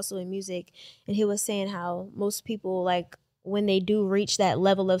and he's also in music, and he was saying how most people, like when they do reach that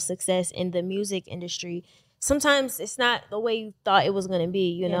level of success in the music industry, sometimes it's not the way you thought it was going to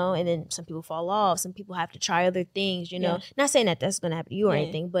be, you know, and then some people fall off. Some people have to try other things, you know. Not saying that that's going to happen to you or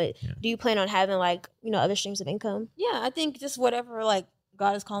anything, but do you plan on having like, you know, other streams of income? Yeah, I think just whatever like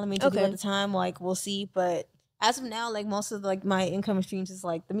God is calling me to do at the time, like we'll see. But as of now, like most of like my income streams is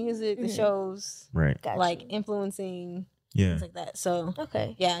like the music, the shows, right? Like influencing, things like that. So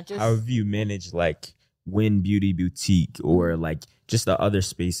just how have you managed like Win Beauty Boutique or like just the other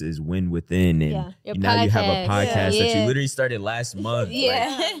spaces, Win Within, and now you have a podcast that you literally started last month.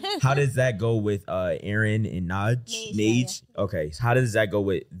 Like, how does that go with Aaron and Nage? Okay, so how does that go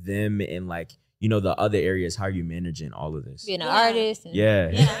with them and like, you know, the other areas? How are you managing all of this? Being an artist.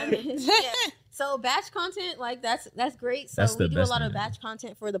 So batch content, like that's great. So we do a lot of batch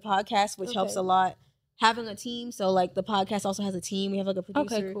content for the podcast, which helps a lot. Having a team, so like the podcast also has a team. We have like a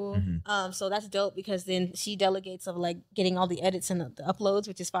producer. Okay, cool. So that's dope because then she delegates of like getting all the edits and the uploads,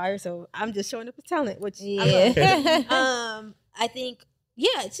 which is fire. So I'm just showing up with talent, which I love. I think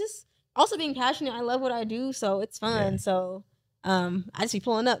it's just also being passionate. I love what I do, so it's fun. So I just be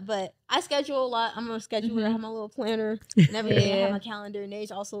pulling up, but I schedule a lot. I'm a scheduler. I have my little planner and everything. I have my calendar.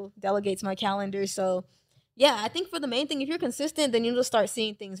 Nage also delegates my calendar, so. Yeah, I think for the main thing, if you're consistent, then you'll start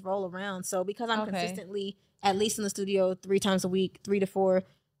seeing things roll around. So because I'm consistently, at least in the studio 3 times a week, 3 to 4,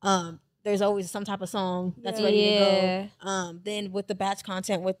 there's always some type of song that's ready to go. Then with the batch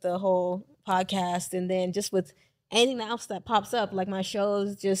content, with the whole podcast, and then just with anything else that pops up, like my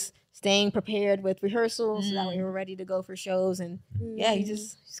shows, just staying prepared with rehearsals so that way we're ready to go for shows. And you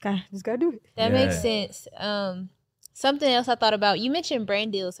just gotta do it. That makes sense. Something else I thought about, you mentioned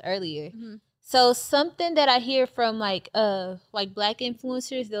brand deals earlier. So something that I hear from like Black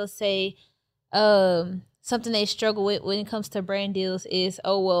influencers, they'll say something they struggle with when it comes to brand deals is,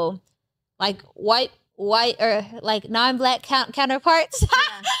 like white or like non-Black counterparts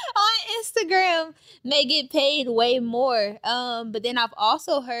on Instagram may get paid way more. But then I've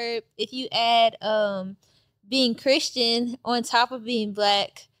also heard if you add being Christian on top of being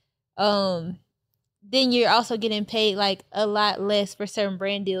Black, then you're also getting paid like a lot less for certain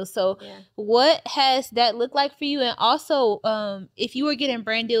brand deals. So what has that looked like for you? And also, if you were getting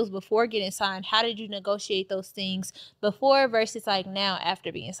brand deals before getting signed, how did you negotiate those things before versus like now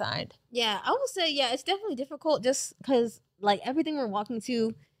after being signed? Yeah, I would say, it's definitely difficult just because like everything we're walking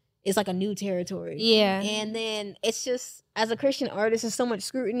to is like a new territory. Yeah. And then it's just, as a Christian artist, there's so much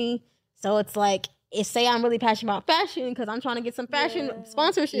scrutiny. So it's like, say I'm really passionate about fashion because I'm trying to get some fashion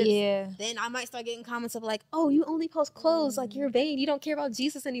sponsorships, then I might start getting comments of like, oh, you only post clothes, like you're vain, you don't care about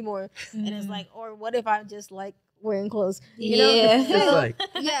Jesus anymore. And it's like, or what if I just like wearing clothes, you know? So,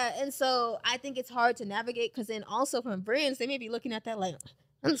 and so I think it's hard to navigate because then also from brands, they may be looking at that like,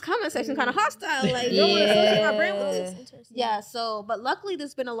 this comment section kind of hostile, like don't want to associate my brand with this. So but luckily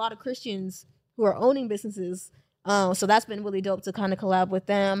there's been a lot of Christians who are owning businesses, so that's been really dope to kind of collab with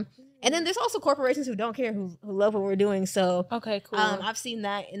them. And then there's also corporations who don't care, who love what we're doing. So cool. I've seen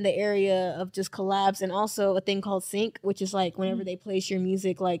that in the area of just collabs, and also a thing called sync, which is like whenever they place your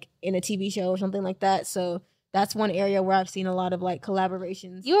music like in a TV show or something like that. So that's one area where I've seen a lot of like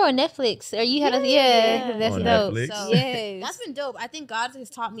collaborations. You were on Netflix, or you had that's on dope. Netflix. So that's been dope. I think God has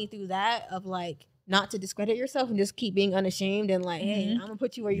taught me through that of like not to discredit yourself and just keep being unashamed and like, hey, I'm gonna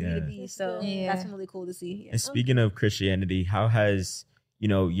put you where you need to be. So that's been really cool to see. And speaking of Christianity, how has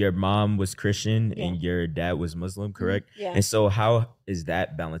your mom was Christian and your dad was Muslim, correct? And so how is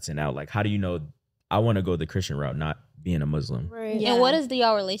that balancing out? Like, how do you know I want to go the Christian route, not being a Muslim? Right. And what does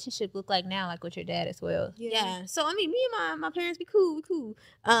y'all relationship look like now, like with your dad as well? So I mean, me and my parents be cool.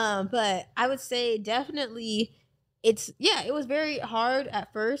 But I would say definitely it was very hard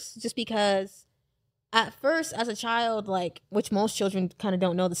at first, just because at first as a child, like, which most children kind of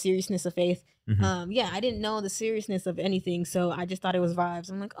don't know the seriousness of faith. I didn't know the seriousness of anything, so I just thought it was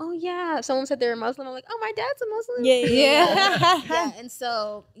vibes. I'm like, oh yeah, if someone said they're a Muslim, I'm like, oh, my dad's a Muslim. And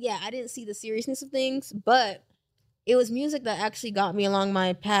so I didn't see the seriousness of things, but it was music that actually got me along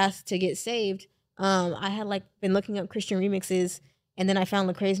my path to get saved. I had like been looking up Christian remixes, and then I found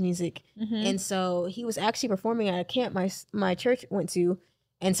Lecrae's music, and so he was actually performing at a camp my church went to,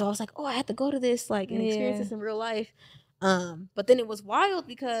 and so I was like, oh, I had to go to this like and experience this in real life. But then it was wild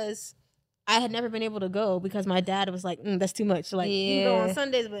because I had never been able to go because my dad was like, that's too much. Like, you can go on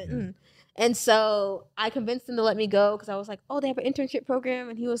Sundays, but And so I convinced him to let me go because I was like, oh, they have an internship program.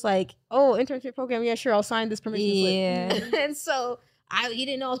 And he was like, oh, internship program. Yeah, sure. I'll sign this permission slip. And so he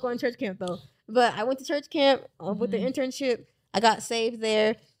didn't know I was going to church camp though. But I went to church camp with the internship. I got saved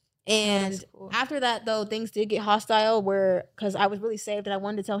there. And after that, though, things did get hostile because I was really saved and I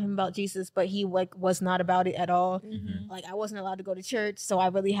wanted to tell him about Jesus, but he was not about it at all. Like, I wasn't allowed to go to church, so I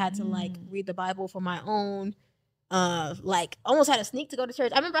really had to like read the Bible for my own. Like, almost had to sneak to go to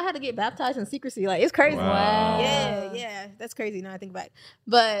church. I remember I had to get baptized in secrecy. Like, it's crazy. Wow. Yeah, that's crazy now I think back.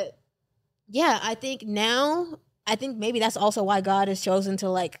 But yeah, I think maybe that's also why God has chosen to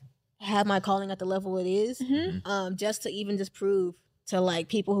like have my calling at the level it is, just to even just prove to like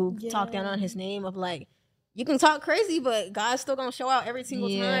people who talk down on his name of like, you can talk crazy, but God's still gonna show out every single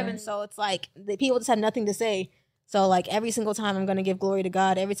time. And so it's like the people just have nothing to say. So like every single time I'm gonna give glory to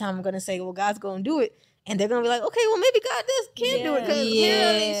God. Every time I'm gonna say, well, God's gonna do it. And they're gonna be like, okay, well, maybe God can do it, because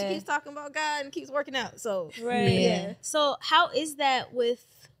apparently she keeps talking about God and keeps working out. So So how is that with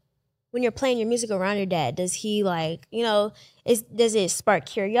when you're playing your music around your dad? Does he like, you know, does it spark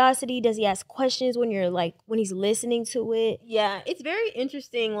curiosity? Does he ask questions when he's listening to it? Yeah, it's very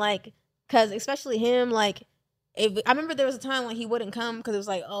interesting, like, because especially him, like, I remember there was a time when he wouldn't come because it was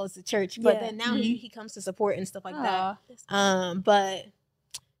like, oh, it's a church, but then now he comes to support and stuff like that. But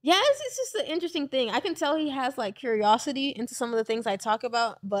yeah, it's just an interesting thing. I can tell he has like curiosity into some of the things I talk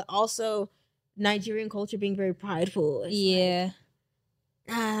about, but also Nigerian culture being very prideful. It's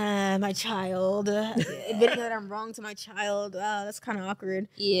like, my child, admitting that I'm wrong to my child, that's kind of awkward.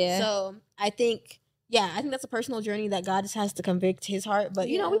 Yeah. So I think that's a personal journey that God just has to convict his heart. But,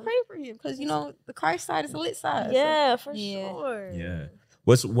 you know, we pray for him because, you know, the Christ side is the lit side. Yeah, so. For sure. Yeah.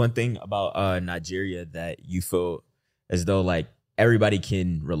 What's one thing about Nigeria that you feel as though, like, everybody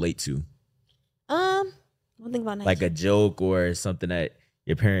can relate to? One thing about Nigeria. Like a joke or something that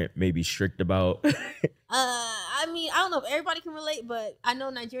your parent may be strict about? I mean, I don't know if everybody can relate, but I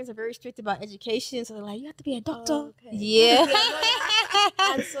know Nigerians are very strict about education. So they're like, you have to be a doctor. Okay. Yeah.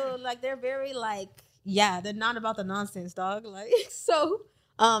 And so, like, they're very, like, they're not about the nonsense, dog. Like, so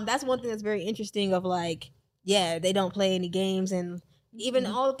that's one thing that's very interesting of, like, they don't play any games. And even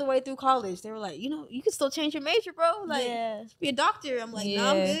all the way through college, they were like, you know, you can still change your major, bro. Like, be a doctor. I'm like, no,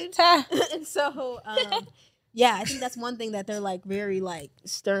 I'm good. And so, I think that's one thing that they're like very like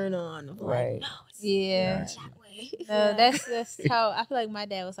stern on. Like, right. No, it's that way. No, that's how I feel like my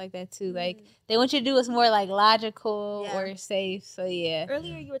dad was like that too. Like they want you to do what's more like logical or safe. So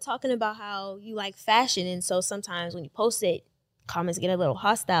Earlier you were talking about how you like fashion, and so sometimes when you post it, comments get a little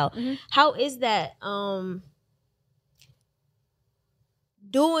hostile. How is that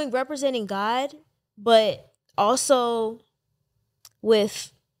representing God, but also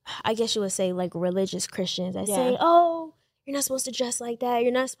with, I guess you would say, like religious Christians that say, oh, you're not supposed to dress like that.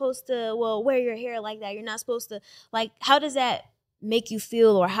 You're not supposed to, wear your hair like that. You're not supposed to, like, how does that make you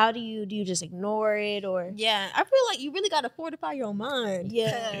feel? Or how do you just ignore it? Or I feel like you really got to fortify your mind.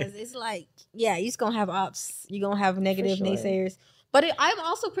 Yeah. Because it's like, you're just going to have ops. You're going to have negative naysayers. But I'm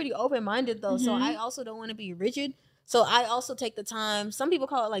also pretty open-minded, though. So I also don't want to be rigid. So I also take the time, some people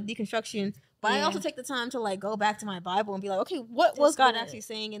call it like deconstruction, but I also take the time to like go back to my Bible and be like, okay, what was God actually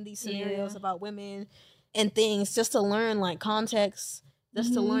saying in these scenarios about women and things, just to learn like context,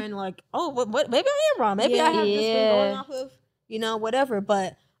 just to learn like, oh, what maybe I am wrong. Maybe I have just been going off of, you know, whatever.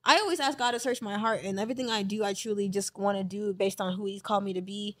 But I always ask God to search my heart, and everything I do, I truly just want to do based on who he's called me to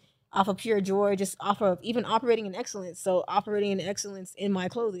be, off of pure joy, just off of even operating in excellence. So operating in excellence in my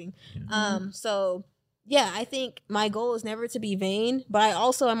clothing. So I think my goal is never to be vain, but I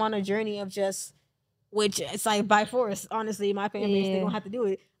also am on a journey of just, which it's like by force, honestly, my fan base, they don't have to do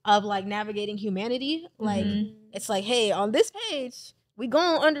it, of like navigating humanity. Like, it's like, hey, on this page, we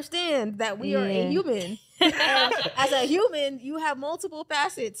gonna understand that we are a human. And as a human, you have multiple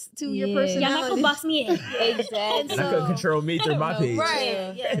facets to your personality. You're not gonna box me in. Exactly. Not gonna control me through my page.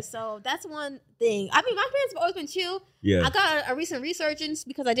 Right. Yeah. So that's one thing. I mean, my parents have always been chill. Yeah. I got a recent resurgence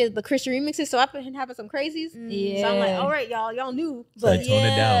because I did the Christian remixes, so I've been having some crazies. Yeah. So I'm like, all right, y'all knew. But tone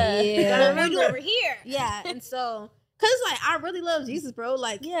it down. Yeah. What are you doing over here? Yeah. And so, cause like I really love Jesus, bro.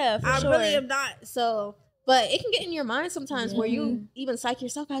 Like, I sure. really am not. So, but it can get in your mind sometimes where you even psych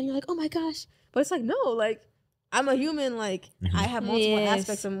yourself out and you're like, oh my gosh. But it's like, no, like I'm a human. Like I have multiple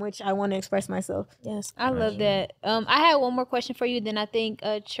aspects in which I want to express myself. Yes. I love that. I had one more question for you. Then I think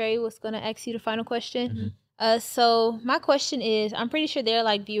Trey was going to ask you the final question. So my question is, I'm pretty sure there are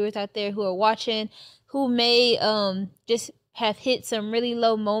like viewers out there who are watching who may just have hit some really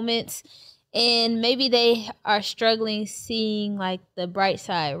low moments, and maybe they are struggling seeing like the bright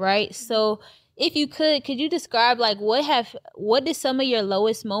side, right? So if you could you describe like what did some of your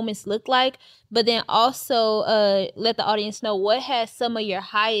lowest moments look like, but then also let the audience know what has some of your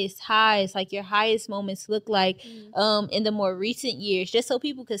highest highs, like your highest moments look like in the more recent years, just so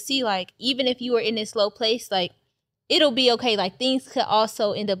people could see like even if you were in this low place, like it'll be okay. Like things could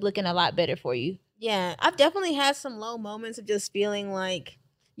also end up looking a lot better for you. Yeah, I've definitely had some low moments of just feeling like,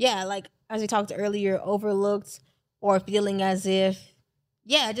 like as we talked earlier, overlooked, or feeling as if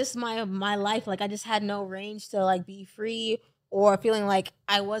just my life, like I just had no range to like be free, or feeling like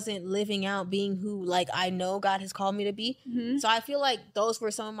I wasn't living out being who like I know God has called me to be. So I feel like those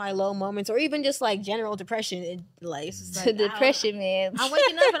were some of my low moments, or even just like general depression. It's just like, depression, man. I'm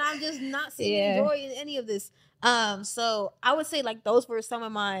waking up and I'm just not seeing joy in any of this. So I would say like those were some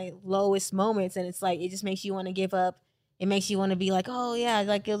of my lowest moments, and it's like it just makes you want to give up. It makes you want to be like, oh yeah,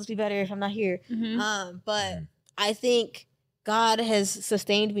 like it'll just be better if I'm not here. But I think God has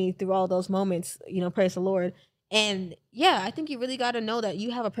sustained me through all those moments. You know, praise the Lord. And yeah, I think you really got to know that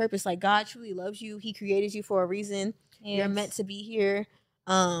you have a purpose. Like God truly loves you. He created you for a reason. Yes. You're meant to be here.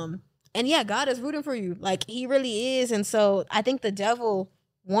 And yeah, God is rooting for you. Like he really is. And so I think the devil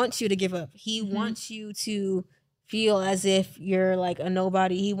wants you to give up. He wants you to feel as if you're like a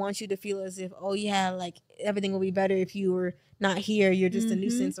nobody. He wants you to feel as if, oh yeah, like everything will be better if you were not here. You're just a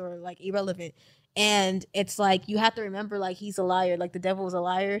nuisance or like irrelevant. And it's like, you have to remember, like, he's a liar. Like the devil is a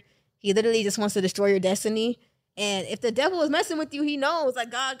liar. He literally just wants to destroy your destiny. And if the devil is messing with you, he knows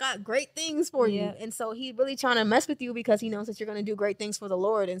like God got great things for you. And so he's really trying to mess with you because he knows that you're going to do great things for the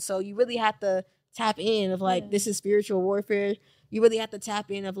Lord. And so you really have to tap in of like, this is spiritual warfare. You really have to tap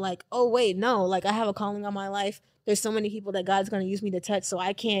in of like, oh wait, no, like I have a calling on my life. There's so many people that God's going to use me to touch. So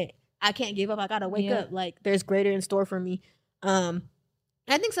I can't give up. I got to wake up. Like there's greater in store for me.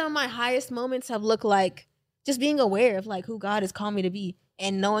 I think some of my highest moments have looked like just being aware of like who God has called me to be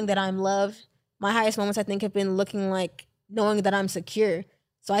and knowing that I'm loved. My highest moments, I think, have been looking like knowing that I'm secure.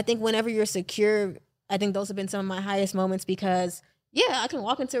 So I think whenever you're secure, I think those have been some of my highest moments because, yeah, I can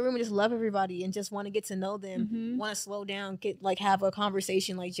walk into a room and just love everybody and just want to get to know them, want to slow down, have a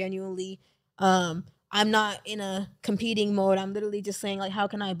conversation, like genuinely. I'm not in a competing mode. I'm literally just saying, like, how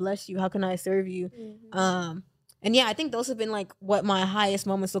can I bless you? How can I serve you? And yeah, I think those have been like what my highest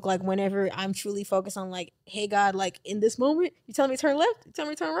moments look like whenever I'm truly focused on like, hey God, like in this moment, you tell me to turn left, you tell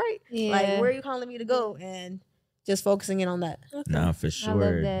me to turn right. Like where are you calling me to go? And just focusing in on that. Okay. Nah, for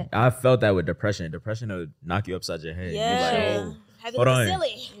sure. I felt that with depression. Depression will knock you upside your head. Yeah. You're like, oh, hold on.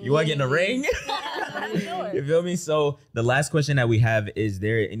 Silly. You want to get in the ring? You feel me? So the last question that we have, is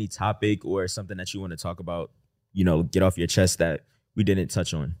there any topic or something that you want to talk about, you know, get off your chest that we didn't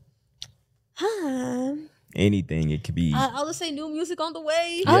touch on? Anything. It could be. I'll just say new music on the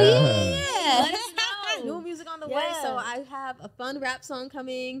way. Oh yeah. Let us know. New music on the way. So I have a fun rap song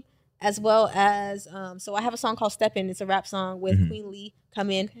coming, as well as so I have a song called Step In. It's a rap song with Queen Lee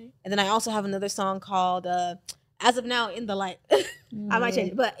coming. And then I also have another song called As of Now, In the Light. I might change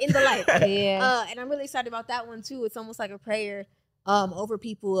it, but In the Light. And I'm really excited about that one too. It's almost like a prayer over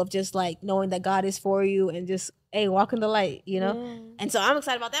people of just like knowing that God is for you and just, hey, walk in the light, you know? And so I'm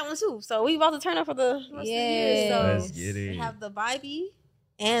excited about that one too. So we about to turn up for the rest of the year. So let's get it. We have the Vibey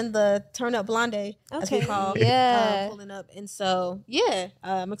and the Turn Up Blonde, as we call pulling up. And so, yeah,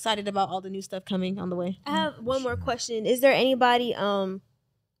 I'm excited about all the new stuff coming on the way. I have one more question. Is there anybody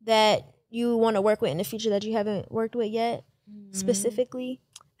that you want to work with in the future that you haven't worked with yet, specifically?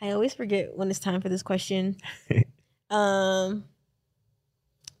 I always forget when it's time for this question.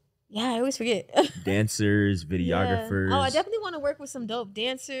 Yeah, I always forget. Dancers, videographers. Yeah. Oh, I definitely want to work with some dope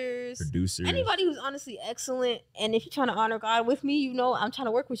dancers. Producers. Anybody who's honestly excellent. And if you're trying to honor God with me, you know, I'm trying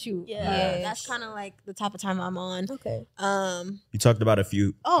to work with you. Yeah. That's kind of like the type of time I'm on. Okay. You talked about a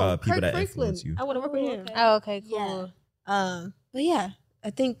few people Kirk that Franklin. Influence you. I want to work with him. Oh, okay, cool. Yeah. But yeah, I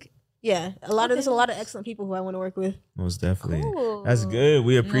think, there's a lot of excellent people who I want to work with. Most definitely. Cool. That's good.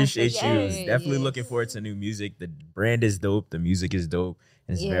 We appreciate you. Definitely looking forward to new music. The brand is dope. The music is dope.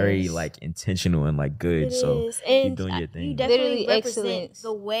 And it's very like intentional and like good. So keep doing your thing. You definitely represent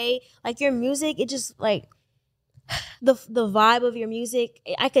the way, like your music, it just like the vibe of your music,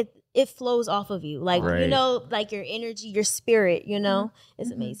 it flows off of you. Like, you know, like your energy, your spirit, you know,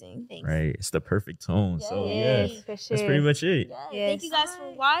 it's amazing. Thanks. Right. It's the perfect tone. So for sure. That's pretty much it. Thank you guys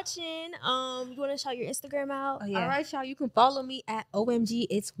for watching. You want to shout your Instagram out? All right, y'all. You can follow me at OMG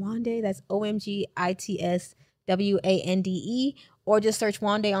It's Wande. That's OMGITSWANDE. Or just search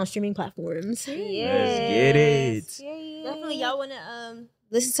Wande on streaming platforms. Let's get it. Definitely, y'all want to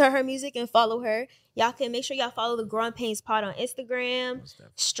listen to her music and follow her. Y'all can make sure y'all follow the Growing Painz Pod on Instagram,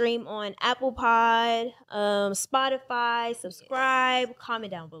 stream on Apple Pod, Spotify, subscribe, comment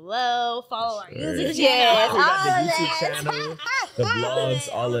down below, follow our YouTube channel, the YouTube channel, the vlogs,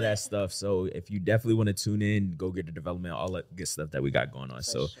 all of that stuff. So if you definitely want to tune in, go get the development, all that good stuff that we got going on.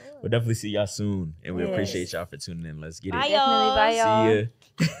 So we'll definitely see y'all soon, and we appreciate y'all for tuning in. Let's get it. Bye, y'all. Definitely, bye, y'all.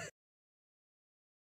 See ya.